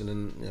lost, and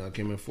then I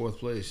came in 4th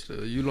place.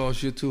 You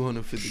lost your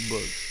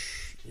 $250.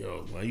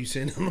 Yo, why you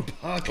saying that on the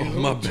podcast? Oh,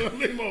 my I'm bad. trying to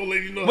make my old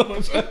lady know how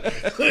much.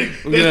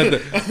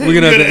 We're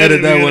gonna have to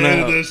edit that one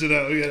out. That shit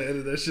out. We gotta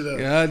edit that shit out.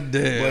 God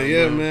damn. But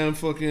yeah, bro. man,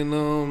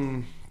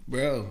 fucking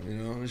bro, you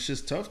know, it's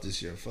just tough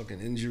this year. Fucking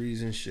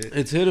injuries and shit.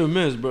 It's hit or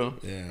miss, bro.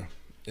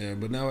 Yeah.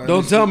 But now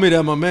Don't tell me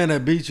that my man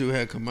that beat you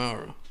had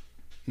Kamara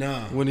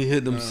Nah, when he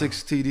hit them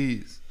 6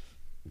 TDs.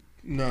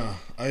 nah.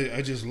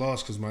 I just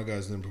lost because my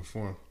guys didn't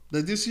perform.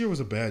 Like this year was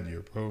a bad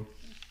year, bro.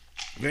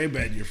 Very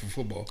bad year for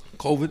football.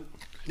 COVID.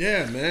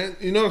 Yeah, man.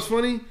 You know what's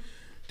funny?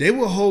 They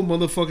will hold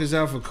motherfuckers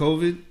out for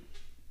COVID,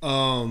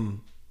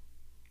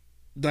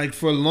 like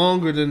for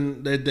longer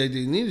than they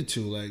needed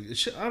to. Like,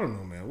 shit, I don't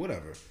know, man.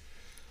 Whatever.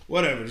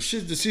 The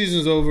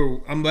season's over.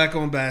 I'm back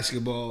on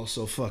basketball,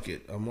 so fuck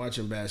it. I'm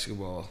watching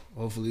basketball.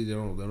 Hopefully they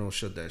don't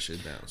shut that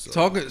shit down.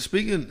 So.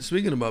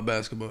 Speaking about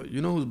basketball,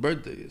 you know whose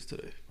birthday is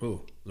today?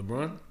 Who?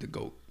 LeBron? The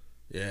GOAT.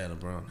 Yeah,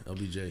 LeBron.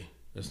 LBJ.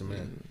 That's the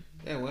man.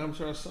 Yeah, well, I'm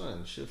trying to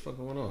sign. Shit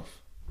fucking went off.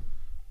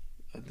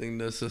 I think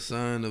that's a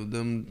sign of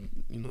them,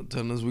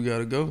 telling us we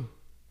gotta go.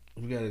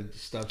 We gotta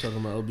stop talking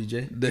about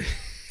LBJ. They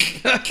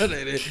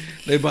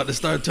they about to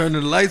start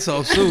turning the lights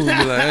off soon. Be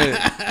like,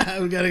 hey,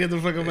 we gotta get the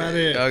fuck up out of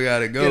here. I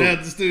gotta go. Get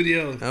out the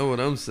studio. That's what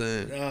I'm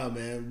saying. Nah,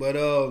 man. But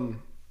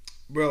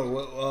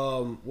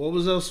bro, what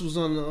was else was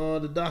on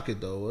the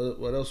docket though?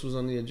 What else was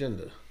on the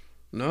agenda?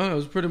 No, that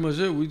was pretty much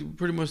it. We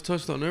pretty much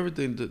touched on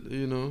everything,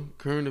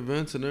 current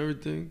events and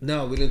everything.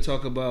 No, we didn't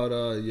talk about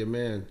your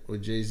man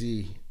with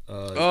Jay-Z.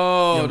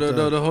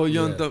 The whole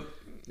Young Thug.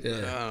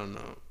 Yeah.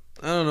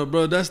 I don't know,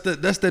 bro. That's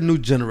that new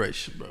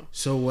generation, bro.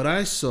 So what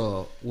I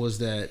saw was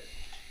that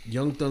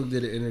Young Thug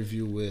did an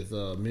interview with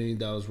 $1 Million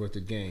Worth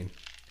of Game,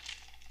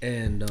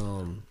 and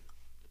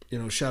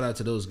shout out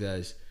to those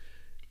guys.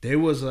 They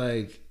was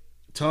like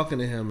talking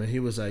to him, and he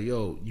was like,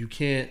 "Yo, you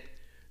can't.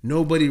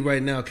 Nobody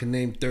right now can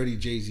name 30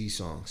 Jay-Z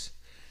songs."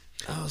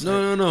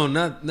 No,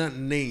 not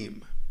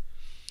name.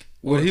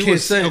 What Or he can't-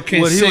 was saying, or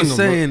can't what he sing was 'em,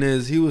 saying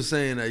is, he was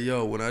saying that,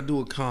 yo, when I do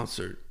a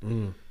concert,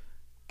 Mm.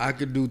 I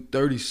could do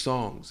 30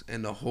 songs,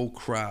 and the whole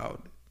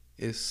crowd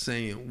is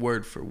saying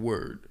word for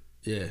word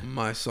Yeah.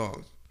 my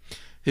songs.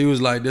 He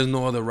was like, there's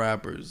no other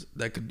rappers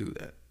that could do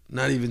that.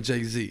 Not even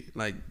Jay-Z.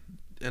 Like,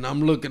 and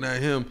I'm looking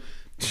at him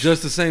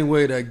just the same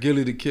way that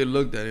Gilly the Kid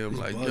looked at him.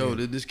 Like, yo,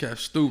 bugging. this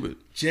cat's stupid.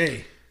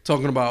 Jay.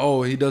 Talking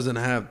about, he doesn't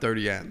have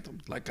 30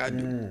 anthems like I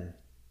do.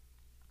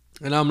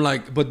 And I'm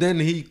like, but then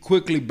he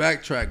quickly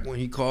backtracked when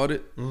he caught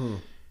it. Mm.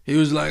 He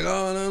was like,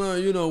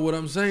 no, what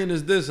I'm saying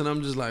is this. And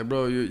I'm just like,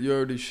 bro, you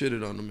already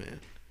shitted on the man.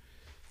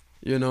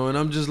 And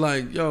I'm just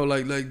like, yo,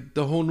 like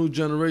the whole new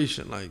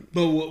generation. Like,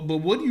 But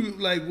what do you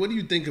like? What do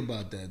you think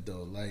about that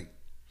though? Like,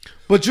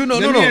 but Let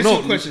me ask you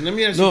a question. Let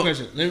me ask you a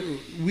question.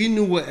 We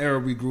knew what era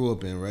we grew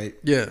up in, right?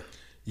 Yeah.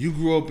 You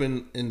grew up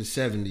in the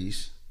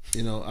 70s.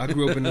 I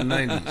grew up in the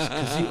 90s.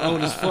 Because you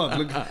old as fuck.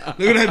 Look at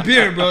that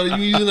beard, bro. You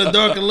using a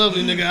dark and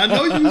lovely, nigga. I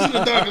know you using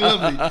a dark and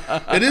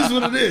lovely. It is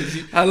what it is.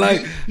 You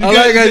like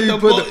how you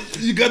put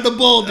you got the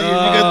baldy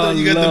and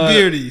you got the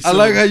beardy. I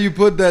like how you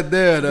put that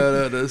there,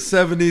 the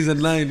 70s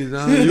and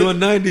 90s. You're a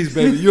 90s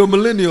baby. You're a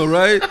millennial,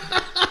 right?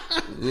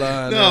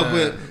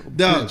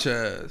 Bitch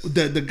ass.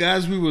 The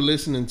guys we were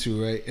listening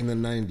to, right, in the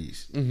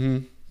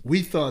 90s,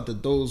 we thought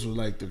that those were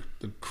like the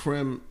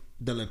creme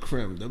de la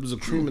creme. That was the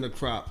cream of the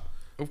crop.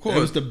 Of course.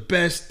 That was the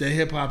best that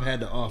hip hop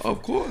had to offer.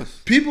 Of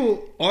course.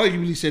 People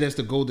arguably say that's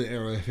the golden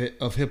era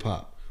of hip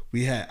hop.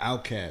 We had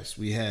Outkast,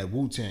 we had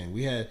Wu-Tang,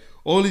 we had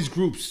all these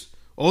groups,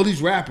 all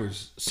these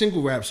rappers,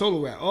 single rap, solo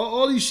rap,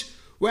 all these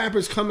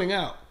rappers coming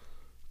out,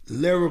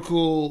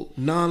 lyrical,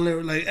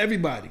 non-lyrical, like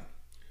everybody.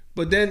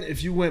 But then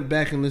if you went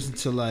back and listened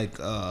to like,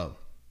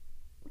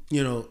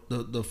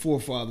 the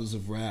forefathers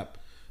of rap,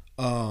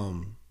 I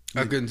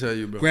couldn't tell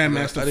you, bro.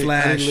 Grandmaster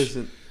Flash, I didn't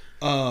listen.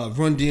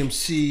 Run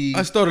DMC.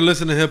 I started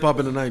listening to hip hop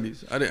in the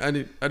 90s. I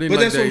didn't. But like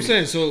that's what I'm that.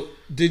 saying. So,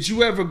 did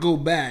you ever go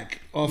back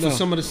off No. of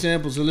some of the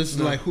samples and listen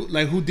to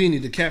like Houdini?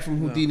 The cat from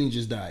Houdini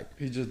just died.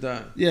 He just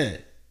died. Yeah.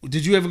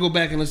 Did you ever go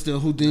back and listen to a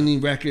Houdini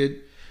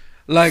record?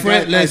 Like,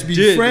 Let's be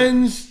did.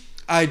 friends.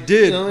 I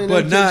did, You know,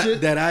 but not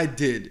shit? that I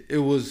did. It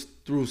was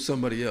through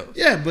somebody else.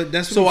 Yeah, but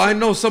that's what So I'm I saying.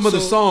 know some of the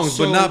songs,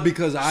 but not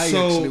because I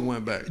so actually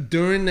went back.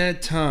 During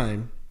that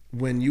time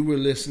when you were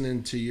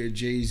listening to your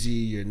Jay-Z,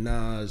 your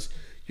Nas,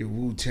 your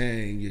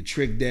Wu-Tang, your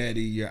Trick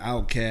Daddy, your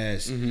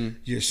Outkast,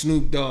 your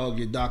Snoop Dogg,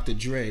 your Dr.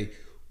 Dre,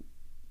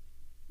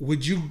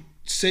 would you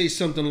say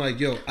something like,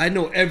 yo, I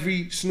know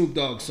every Snoop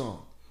Dogg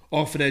song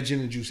off of that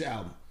Gin and Juice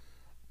album.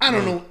 I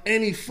don't know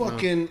any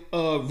fucking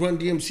Run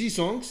DMC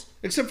songs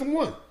except for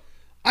one.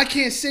 I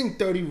can't sing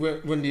 30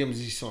 Run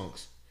DMC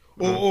songs.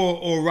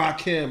 Or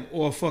Rakim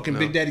or fucking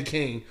Big Daddy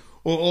Kane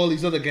or all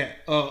these other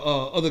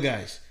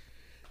guys.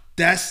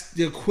 That's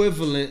the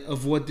equivalent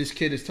of what this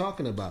kid is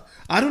talking about.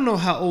 I don't know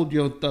how old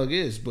Young Thug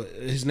is, but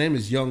his name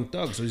is Young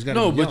Thug, so he's got to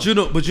be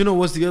young. but you know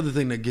what's the other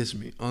thing that gets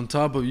me? On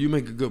top of, you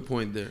make a good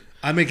point there.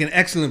 I make an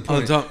excellent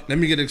point. On top- Let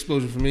me get an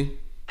explosion for me.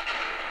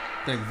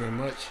 Thank you very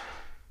much.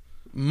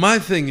 My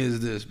thing is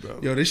this, bro.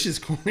 Yo, this shit's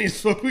corny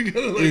as fuck. We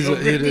gotta like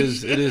It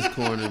is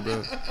corny,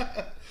 bro.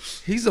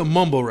 He's a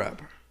mumble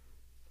rapper.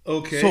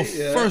 Okay. So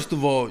yeah. first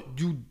of all,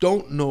 you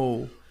don't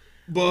know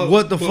But-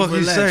 what the but fuck he's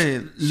relax.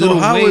 saying. Lil So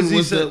how Wayne is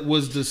he saying?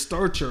 was the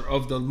starter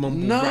of the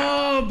mumble rap?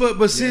 No,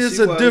 but see, Yes, it's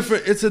he a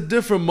was.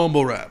 different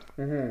mumble rap.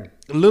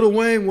 Lil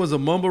Wayne was a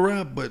mumble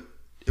rap, but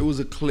it was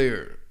a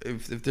clear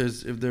if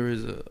there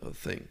is a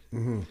thing.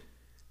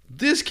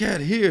 This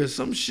cat here,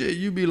 some shit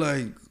you be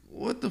like,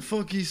 what the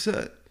fuck he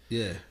said?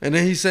 Yeah. And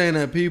then he's saying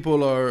that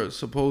people are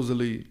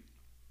supposedly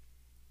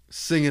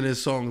singing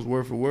his songs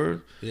word for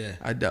word. Yeah.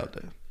 I doubt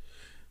that.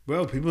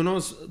 Bro, people know,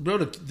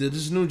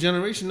 this new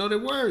generation know their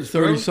words.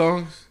 30 bro.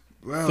 songs?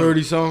 Bro,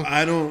 30 songs?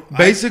 I don't.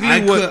 Basically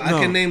I what- I no.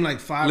 can name like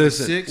 5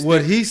 Listen, or 6.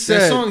 what he that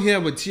said- song here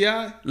with Ti.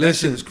 That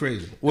Listen, shit was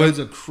crazy. what- That was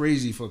a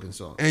crazy fucking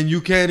song. And you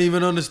can't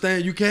even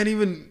understand.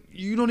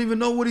 You don't even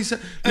know what he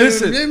said.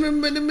 Listen,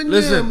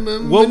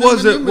 what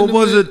was it?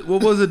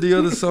 What was it? The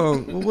other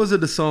song? What was it?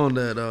 The song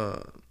that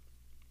our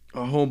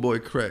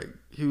homeboy Craig,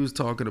 he was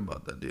talking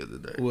about that the other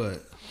day.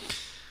 What?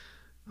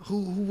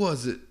 Who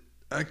was it?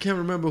 I can't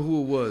remember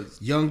who it was.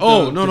 Young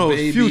Oh Thug, no, The it was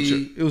Baby.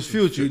 Future. It was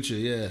Future. Future,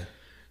 yeah.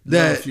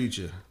 That- Love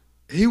Future.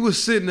 he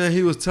was sitting there,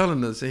 he was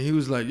telling us, and he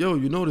was like, yo,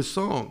 you know this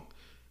song?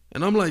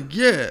 And I'm like,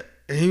 yeah.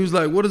 And he was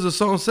like, what does the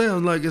song say?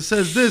 I'm like, it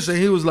says this. And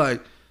he was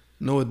like,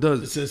 no, it It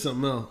doesn't. says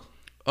something else.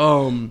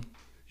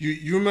 You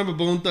You remember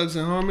Bone Thugs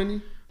and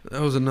Harmony?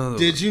 That was another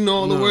Did you know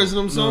all the No, words of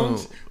them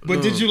songs? But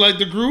no. did you like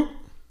the group?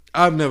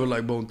 I've never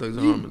liked Bone Thugs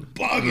and Harmony.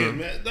 Bugging,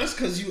 man. That's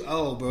because you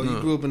old, bro. You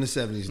grew up in the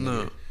 70s.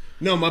 No.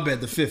 No, my bad.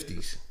 The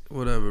 50s.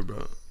 Whatever,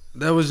 bro.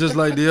 That was just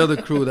like the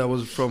other crew that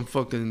was from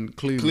fucking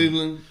Cleveland.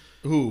 Cleveland.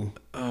 Who?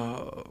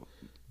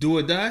 Do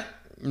or Die?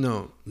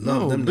 No.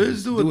 Love No, them bitch,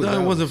 niggas. Do Do Or Or Die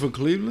Die wasn't for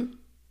Cleveland.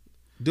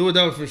 Do or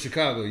Die was from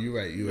Chicago. You're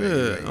right. You're right. Yeah,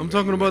 You're right, I'm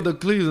talking about the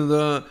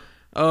Cleveland.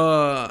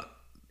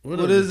 What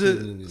are is the it?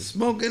 Cleveland niggas?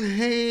 Smoking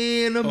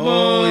hay in the bar.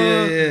 Oh,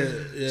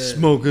 yeah.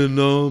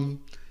 Smoking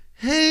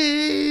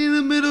hay in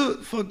the middle.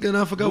 Fucking,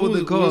 I forgot what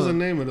they What was the called.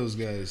 name of those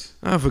guys?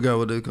 I forgot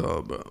what they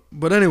called, bro.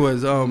 But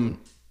anyways,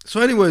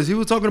 he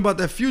was talking about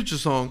that Future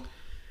song,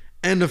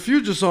 and the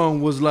Future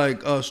song was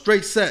like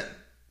Straight Set.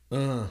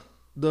 Uh-huh.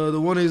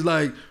 The one he's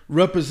like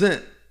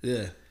Represent.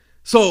 Yeah.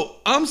 So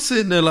I'm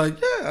sitting there like,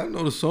 yeah, I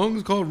know the song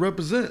is called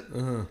Represent.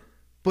 Uh-huh.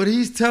 But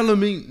he's telling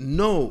me,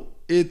 no,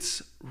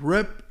 it's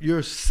Rep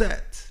Your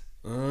Set.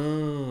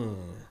 Oh.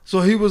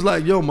 So he was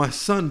like, yo, my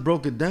son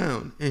broke it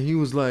down. And he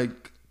was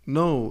like,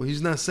 no,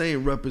 he's not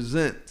saying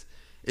represent.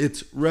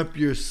 It's Rep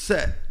Your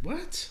Set.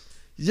 What?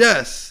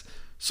 Yes.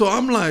 So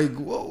I'm like,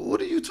 well,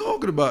 what are you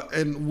talking about?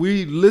 And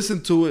we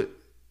listened to it,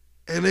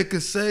 and it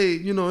could say,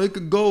 it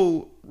could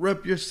go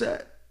Rep Your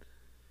Set.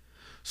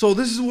 So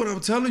this is what I'm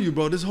telling you,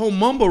 bro. This whole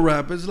mumble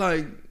rap is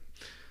like,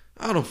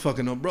 I don't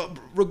fucking know, bro.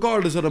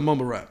 Regardless of the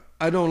mumble rap,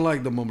 I don't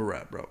like the mumble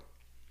rap, bro.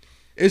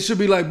 It should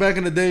be like back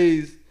in the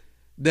days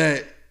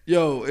that,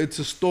 yo, it's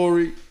a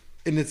story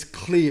and it's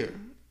clear.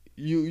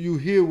 You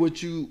hear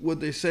what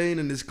they're saying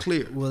and it's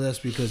clear. Well, that's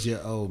because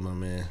you're old, my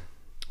man.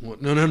 Well,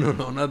 no,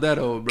 not that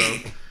old, bro.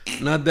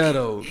 Not that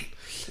old.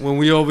 When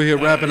we over here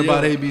rapping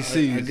about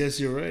ABCs. I guess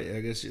you're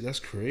right. That's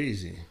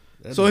crazy.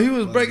 So he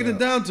was breaking it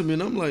down to me,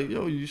 and I'm like,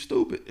 yo, you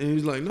stupid. And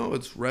he's like, no,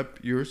 it's Rep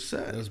Your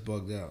Set. That's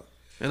bugged out.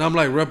 And I'm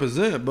like,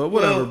 represent, but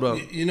whatever, bro.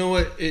 You know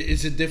what?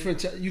 It's a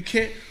different. You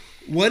can't.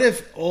 What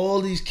if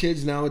all these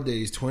kids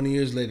nowadays, 20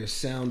 years later,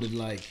 sounded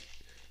like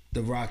the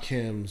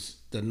Rakims,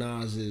 the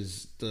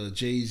Nas's, the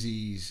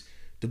Jay-Z's,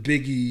 the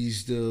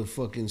Biggies, the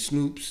fucking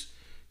Snoops,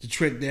 the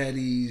Trick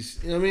Daddies?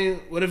 You know what I mean?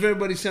 What if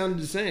everybody sounded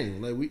the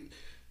same?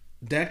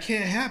 That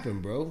can't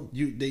happen, bro.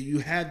 You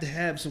had to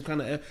have some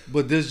kind of.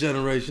 But this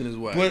generation is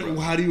whack. But bro.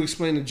 how do you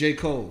explain the J.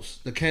 Cole's,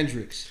 the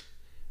Kendricks?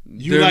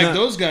 You They're like not-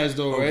 those guys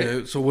though, right?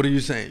 Okay, so what are you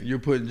saying? You're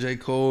putting J.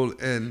 Cole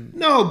and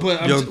No,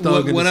 but Young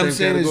Thug in what the I'm same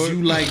saying is category?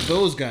 you like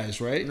those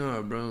guys, right?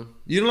 no, bro.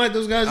 You don't like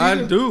those guys I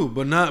either? do,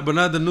 but not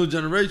the new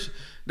generation.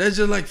 That's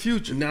just like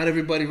Future. Not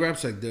everybody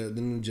raps like the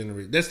new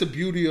generation. That's the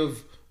beauty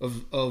of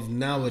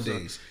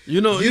nowadays.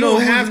 You know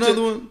who's have another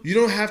to. one? You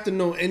don't have to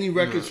know any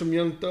records from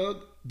Young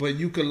Thug, but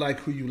you could like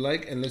who you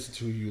like and listen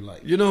to who you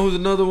like. You know who's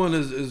another one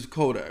is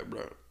Kodak,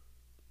 bro.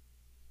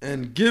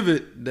 And give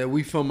it that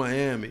we from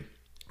Miami.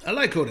 I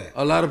like Kodak.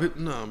 A lot of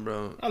people, no,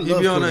 bro. I He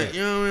love be on Kodak.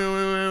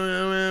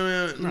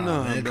 that.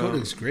 Nah, man, bro.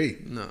 Kodak's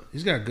great. No.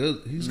 He's got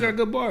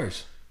good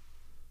bars.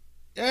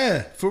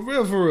 Yeah, for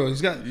real.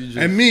 He's got. You just-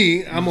 and me,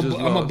 you I'm a just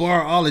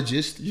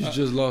barologist. You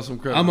just lost some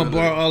credit. I'm a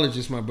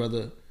barologist, my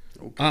brother.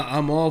 Okay.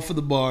 I'm all for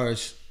the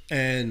bars,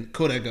 and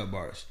Kodak got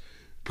bars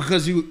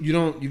because you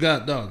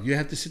got dog. You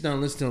have to sit down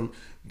and listen to him.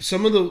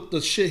 Some of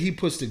the shit he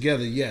puts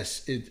together,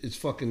 yes, it's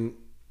fucking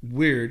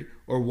weird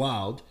or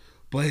wild,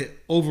 but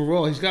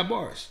overall he's got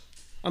bars.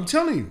 I'm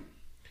telling you,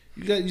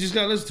 you just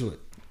gotta listen to it.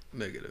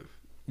 Negative.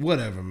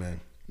 Whatever,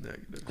 man.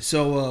 Negative.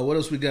 So what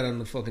else we got on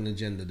the fucking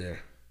agenda there?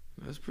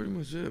 That's pretty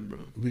much it, bro.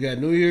 We got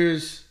New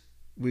Year's.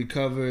 We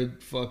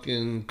covered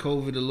fucking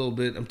COVID a little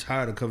bit. I'm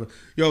tired of covering.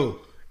 Yo,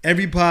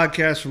 every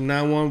podcast from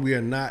now on, we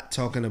are not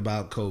talking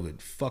about COVID.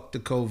 Fuck the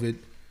COVID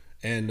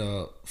and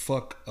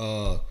fuck.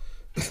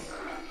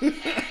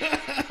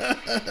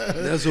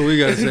 That's what we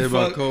gotta say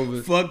about fuck,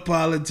 COVID. Fuck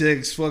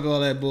politics. Fuck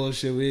all that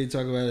bullshit. We ain't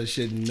talking about that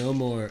shit no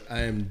more. I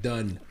am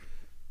done.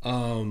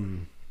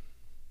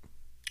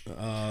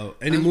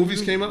 Any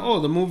movies came out? Oh,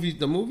 the movie.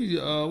 What do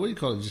you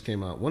call it? Just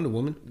came out. Wonder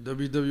Woman.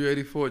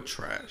 WW84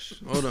 trash.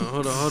 Hold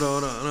on.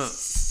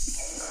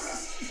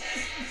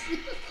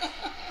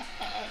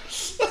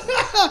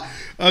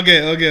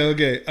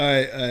 Okay. All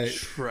right.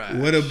 Trash.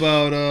 What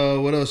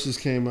about what else just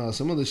came out?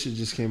 Some other shit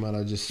just came out.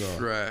 I just saw.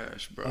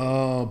 Trash,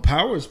 bro.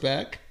 Power's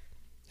back.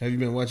 Have you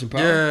been watching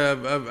Power? Yeah,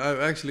 I've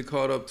actually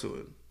caught up to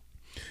it.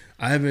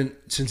 I haven't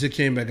since it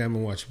came back. I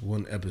haven't watched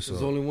one episode.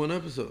 There's only one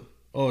episode.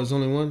 Oh, it's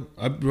only one.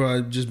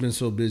 I've just been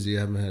so busy.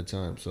 I haven't had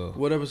time. So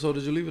What episode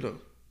did you leave it on?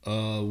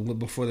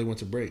 before they went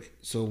to break.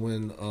 So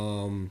when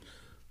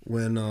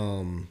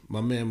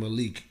my man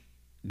Malik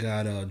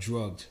got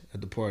drugged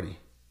at the party.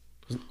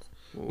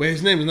 Wait,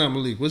 his name is not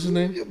Malik. What's his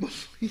name?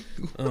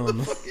 I'm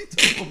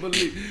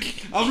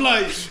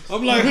like,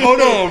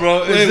 hold on,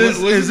 bro. Wait, Is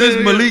what's his this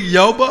name Malik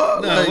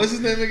Yoba? No, Like, what's his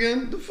name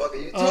again? the fuck are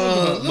you talking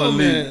about? Little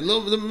man,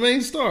 the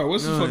main star.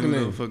 What's his I don't fucking even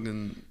know name?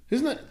 fucking.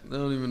 Isn't that I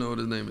don't even know what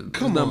his name is.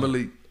 Come It's not on.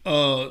 Malik.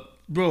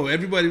 bro,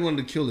 everybody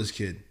wanted to kill this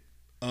kid.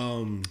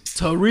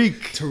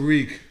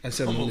 Tariq. I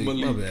said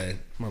Malik.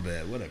 My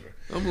bad. Whatever.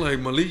 I'm like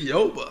Malik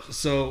Yoba.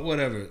 So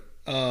whatever.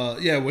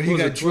 Yeah, where he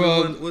Was got it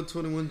drugged.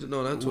 21?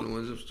 No, not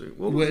 21 Jump Street.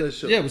 What was that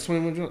show? Yeah, it was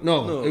 21 Jump.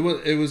 No,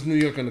 it was New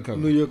York Undercover.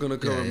 New York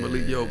Undercover. Yeah,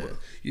 Malik yeah, Yoba. yeah.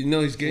 You know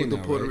he's gay With the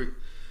now, Puerto right? Rican.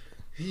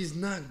 He's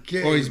not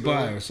gay. Or he's bro.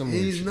 bi or something.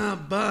 He's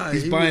not bi.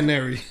 He's He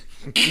binary.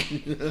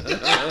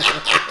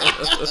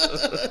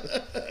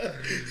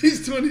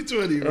 He's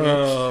 2020, bro.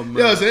 Oh, man.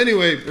 Yeah. So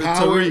anyway,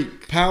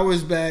 Tariq.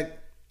 Power's back.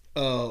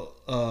 Wonder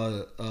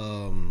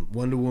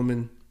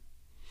Woman.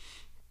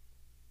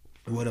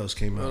 What else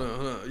came out?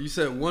 Hold on. You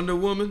said Wonder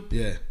Woman?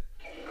 Yeah.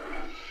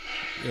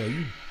 Yo,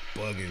 you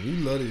bugging. You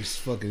love this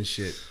fucking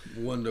shit.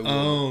 Wonder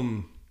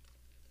Woman.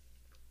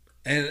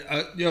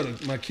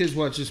 And my kids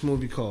watch this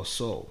movie called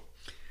Soul,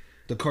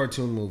 the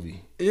cartoon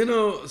movie. You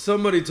know,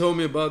 somebody told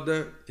me about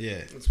that.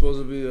 Yeah. It's supposed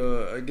to be,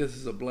 I guess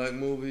it's a black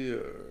movie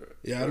or...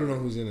 Yeah, I don't know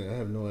who's in it. I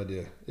have no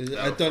idea.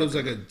 I thought it was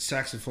like a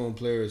saxophone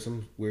player or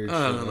some weird shit.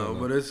 I don't know,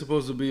 but it's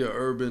supposed to be an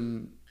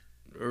urban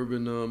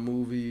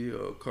movie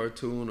or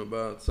cartoon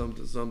about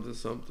something.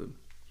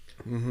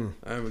 Mm-hmm.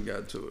 I haven't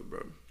got to it,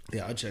 bro.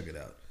 Yeah, I'll check it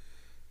out.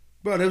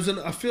 Bro,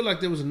 I feel like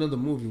there was another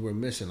movie we're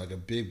missing, like a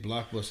big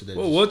blockbuster. That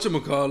Well,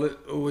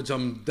 whatchamacallit, which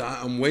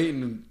I'm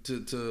waiting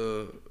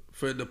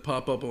for it to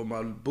pop up on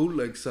my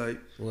bootleg site.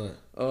 What?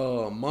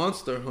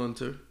 Monster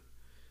Hunter.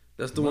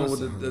 That's the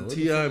Monster one with the Hunter. What the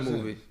T.I. fuck is that?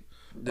 movie.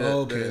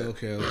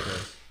 Okay.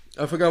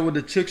 I forgot what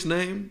the chick's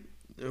name.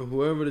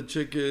 Whoever the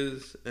chick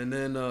is, and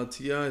then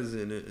T.I.'s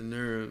in it, and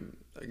they're,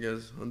 I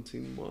guess,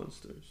 hunting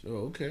monsters.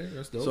 Oh, okay.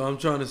 That's dope. So I'm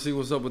trying to see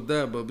what's up with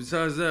that. But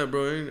besides that,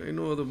 bro, ain't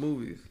no other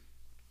movies.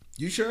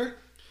 You sure?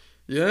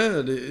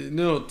 Yeah,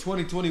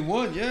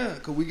 2021. Yeah,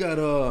 cause we got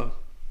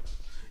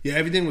Yeah,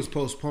 everything was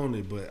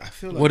postponed, but I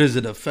feel like... what is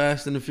it? A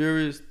Fast and the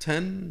Furious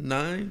 10,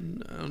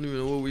 9? I don't even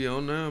know what we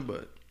on now,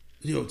 but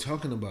Yo,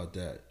 talking about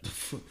that.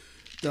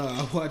 Dog,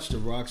 I watched the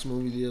Rocks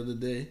movie the other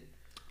day.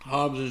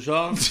 Hobbs and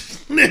Shaw.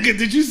 Nigga,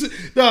 did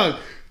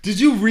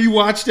you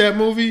rewatch that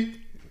movie?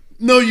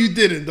 No, you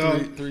didn't,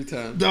 dog. three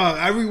times. Dog,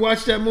 I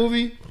rewatched that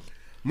movie.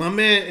 My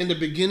man, in the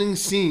beginning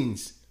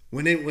scenes,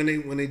 when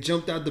they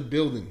jumped out the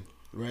building,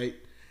 right?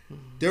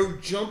 They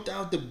jumped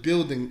out the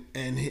building,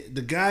 and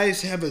the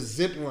guys have a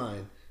zip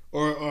line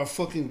or a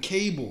fucking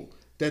cable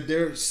that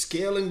they're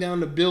scaling down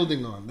the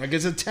building on. Like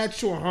it's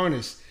attached to a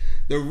harness.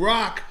 The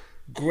Rock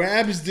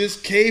grabs this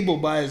cable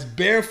by his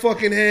bare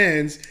fucking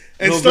hands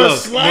and No starts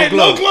gloves. sliding.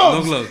 No No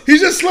gloves. gloves.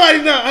 He's just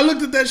sliding down. I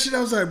looked at that shit. I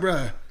was like,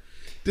 bruh,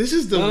 this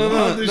is the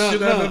wildest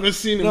shit I've ever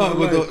seen in my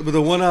life. But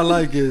the one I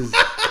like is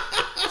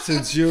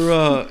since you're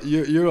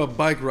a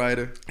bike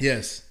rider.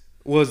 Yes.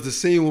 Was the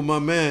scene with my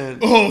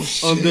man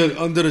shit.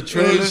 under the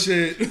trailer. Oh,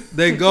 shit.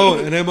 They go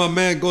and then my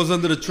man goes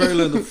under the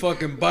trailer and the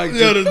fucking bike.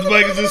 Yo, the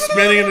bike is just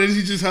spinning and then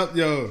he just helped.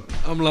 Yo,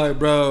 I'm like,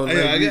 bro. Like,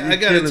 I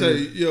gotta tell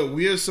you, yo,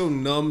 we are so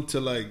numb to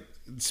like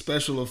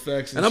special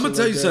effects. And I'm gonna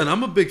tell you something.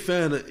 I'm a big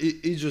fan of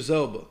Idris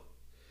Elba.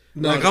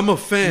 Like I'm a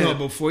fan. No,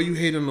 before you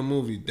hate on the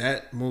movie,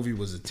 that movie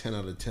was a 10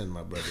 out of 10,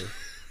 my brother.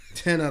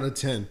 10 out of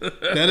 10.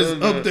 That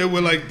is up there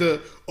with like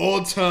the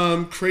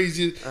all-time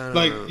crazy.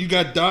 Like you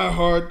got Die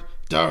Hard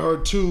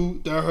 2,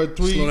 Die Hard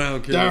 3, Slow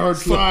down, kid. Die Hard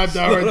 5,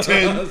 Die Hard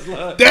 10.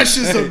 That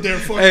shit's up there.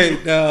 Fuck Hey, you.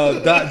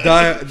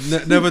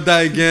 Never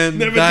Die Again.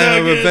 Never Die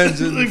again. of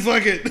Vengeance.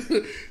 Fuck it.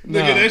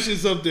 Nigga, that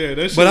shit's up there.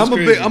 That shit But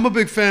crazy. I'm a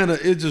big fan of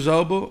Idris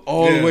Elba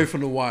all the way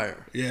from The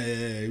Wire.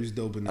 Yeah. He was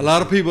dope in that. A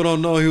lot of people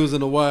don't know he was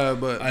in The Wire,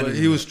 but didn't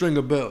he know was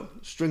Stringer Bell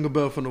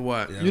from The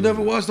Wire. Yeah, I You never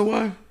remember. watched The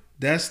Wire?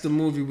 That's the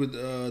movie with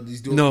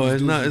these dudes. No, these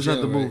it's dudes not. in It's not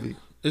jail, the right? movie.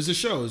 It's a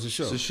show. It's a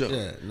show.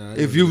 Yeah. Nah,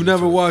 If you've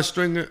never watched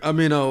The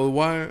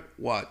Wire,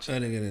 watch. I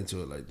didn't get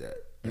into it like that.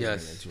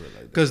 Yes,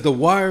 because The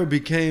Wire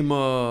became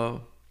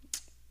what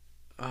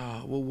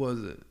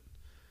was it?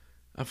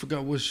 I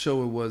forgot what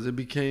show it was. It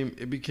became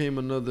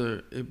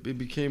another. It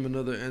became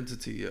another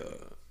entity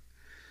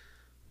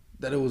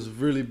that it was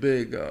really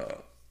big.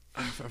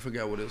 I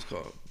forgot what it's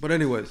called. But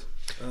anyways,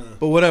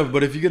 but whatever.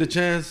 But if you get a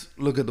chance,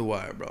 look at The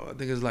Wire, bro. I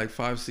think it's like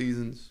 5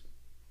 seasons.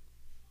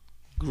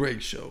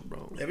 Great show,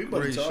 bro.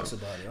 Everybody Great talks show.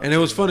 about it. And it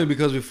was funny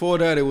because before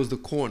that it was The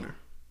Corner,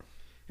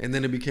 and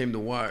then it became The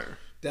Wire.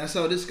 That's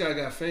how this guy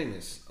got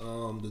famous.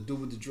 The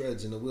dude with the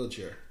dreads in the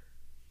wheelchair.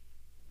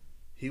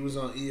 He was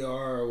on ER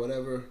or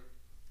whatever.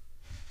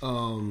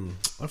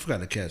 I forgot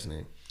the cat's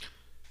name.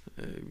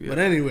 Yeah. But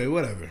anyway,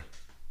 whatever.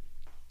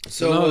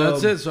 So no,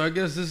 that's it. So I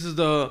guess this is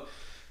a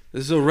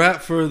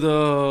wrap for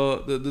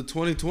the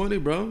 2020,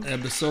 bro.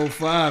 Episode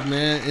 5,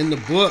 man, in the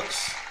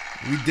books.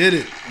 We did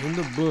it. In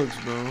the books,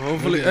 bro.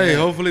 Hopefully,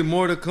 hopefully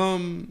more to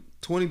come.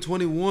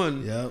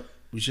 2021. Yep.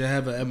 We should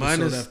have an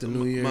episode after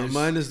New Year's.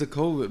 Minus the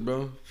COVID,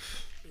 bro.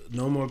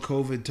 No more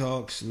COVID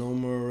talks. No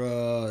more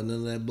none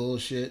of that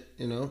bullshit.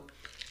 You know.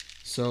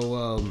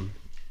 So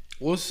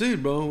we'll see,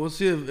 bro. We'll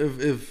see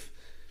if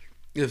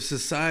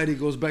society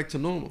goes back to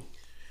normal.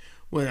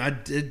 well,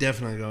 it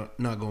definitely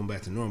not going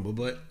back to normal,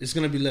 but it's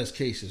gonna be less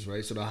cases,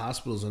 right? So the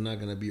hospitals are not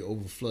gonna be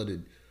over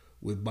flooded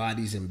with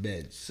bodies in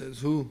beds.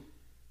 Says who?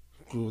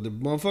 The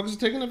motherfuckers are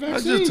taking the I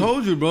vaccine. just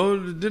told you, bro.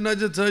 Didn't I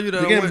just tell you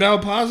that They're getting Bal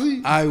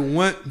palsy. I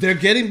went. They're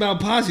getting Bal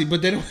palsy,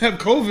 but they don't have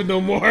COVID no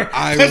more.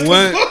 I That's the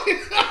went. point.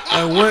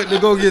 I went to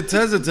go get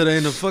tested today,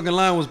 and the fucking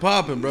line was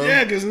popping, bro.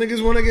 Yeah, because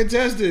niggas want to get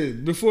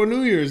tested before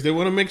New Year's. They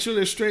want to make sure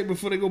they're straight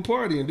before they go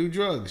party and do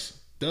drugs.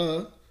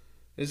 Duh.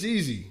 It's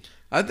easy.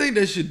 I think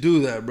they should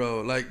do that,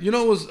 bro. Like, you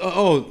know what's?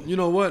 You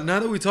know what? Now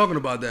that we're talking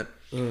about that,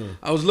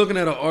 I was looking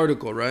at an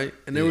article, right,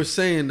 and they were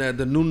saying that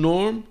the new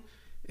norm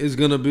is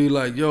gonna be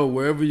like, yo,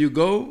 wherever you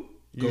go,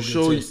 Go get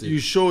show tested.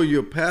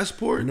 your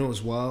passport. You know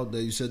what's wild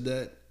that you said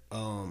that?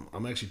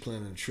 I'm actually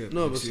planning a trip.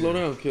 No, but next slow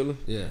year. down, killer.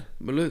 Yeah.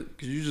 But look,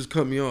 cause you just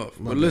cut me off.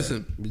 My but bad.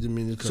 listen. Didn't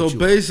mean to cut So you off.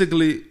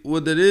 basically,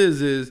 what that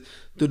is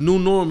the new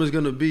norm is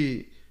gonna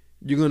be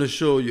you're gonna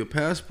show your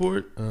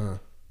passport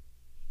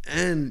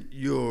and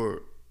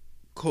your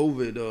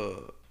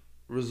COVID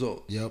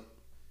results. Yep.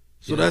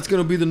 So that's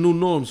gonna be the new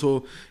norm.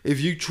 So if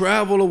you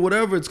travel or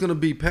whatever, it's gonna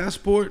be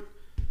passport,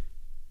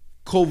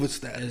 COVID And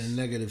status. a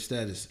negative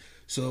status.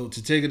 So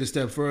to take it a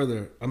step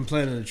further, I'm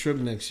planning a trip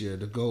next year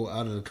to go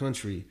out of the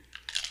country,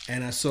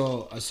 and I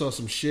saw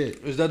some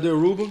shit. Is that the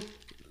Aruba?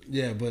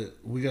 Yeah, but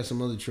we got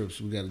some other trips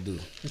we got to do.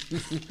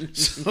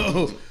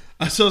 So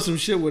I saw some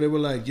shit where they were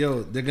like,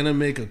 "Yo, they're gonna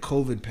make a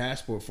COVID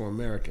passport for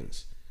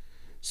Americans.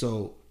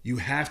 So you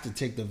have to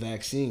take the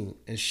vaccine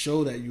and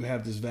show that you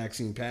have this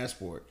vaccine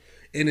passport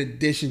in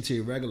addition to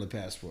your regular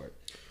passport.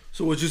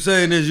 So what you're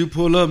saying is you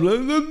pull up. They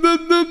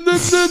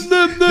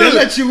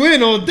let you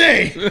in all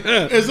day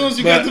as long as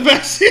you got the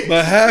vaccine."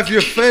 But half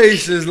your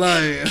face is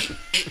like.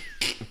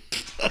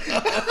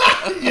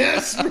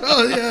 Yes,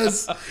 bro.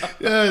 Yes.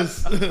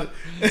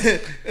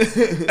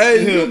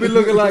 Hey, you gonna be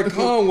looking like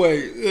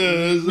Conway.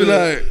 Be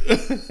like,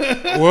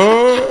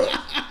 what?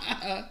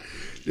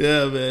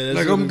 Yeah, man.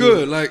 Like, I'm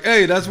good. Like,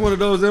 hey, that's one of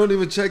those. They don't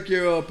even check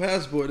your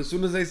passport. As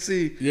soon as they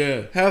see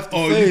half the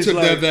Oh, face, you took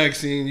like, that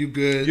vaccine. You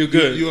good. You're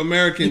good. You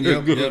American. You're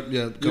Yep, good.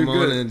 yep. You're Come on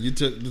good. in. You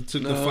took the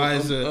No,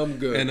 Pfizer I'm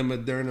good. and the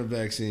Moderna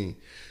vaccine.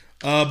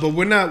 But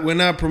we're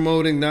not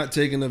promoting not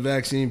taking the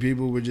vaccine,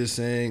 people. We're just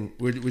saying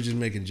we're just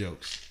making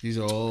jokes. These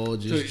are all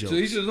just to jokes.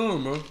 each his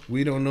own, bro.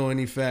 We don't know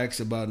any facts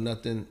about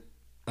nothing.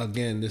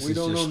 Again, this We is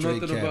don't just know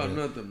straight nothing about capping.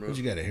 nothing, bro. What,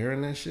 you got a hair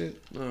in that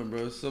shit? Nah,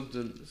 bro, it's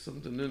something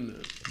in there.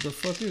 What the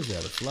fuck is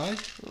that? A fly?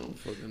 I don't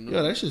fucking know.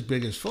 Yo, that's just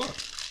big as fuck.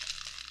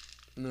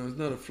 No, it's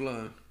not a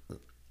fly.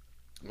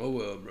 Oh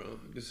well, bro.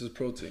 This is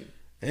protein.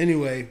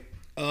 Anyway,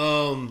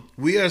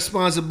 we are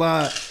sponsored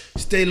by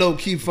Stay Low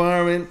Keep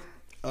Firing.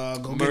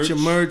 Go get your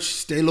merch,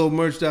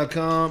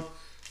 staylowmerch.com.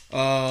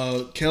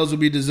 Kels will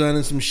be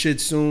designing some shit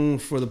soon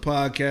for the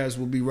podcast.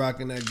 We'll be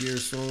rocking that gear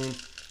soon.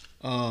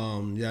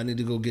 I need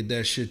to go get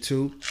that shit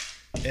too.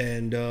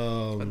 And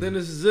I think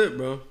this is it,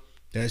 bro.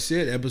 that's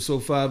it. Episode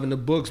 5 in the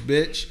books,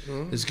 bitch.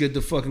 Let's get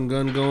the fucking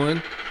gun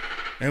going.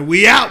 And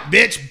we out,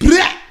 bitch.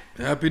 Blah!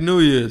 Happy New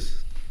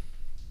Year's.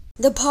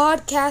 The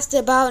podcast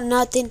about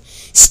nothing.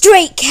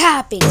 Straight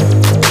capping.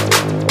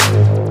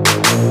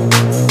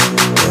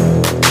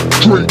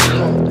 Straight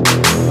cap.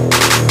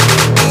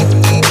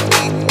 Straight cap.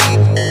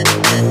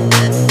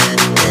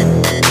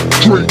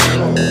 Straight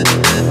cap.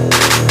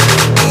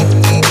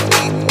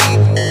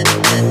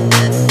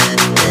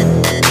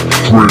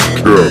 Straight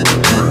cap.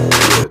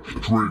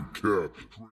 Straight cap.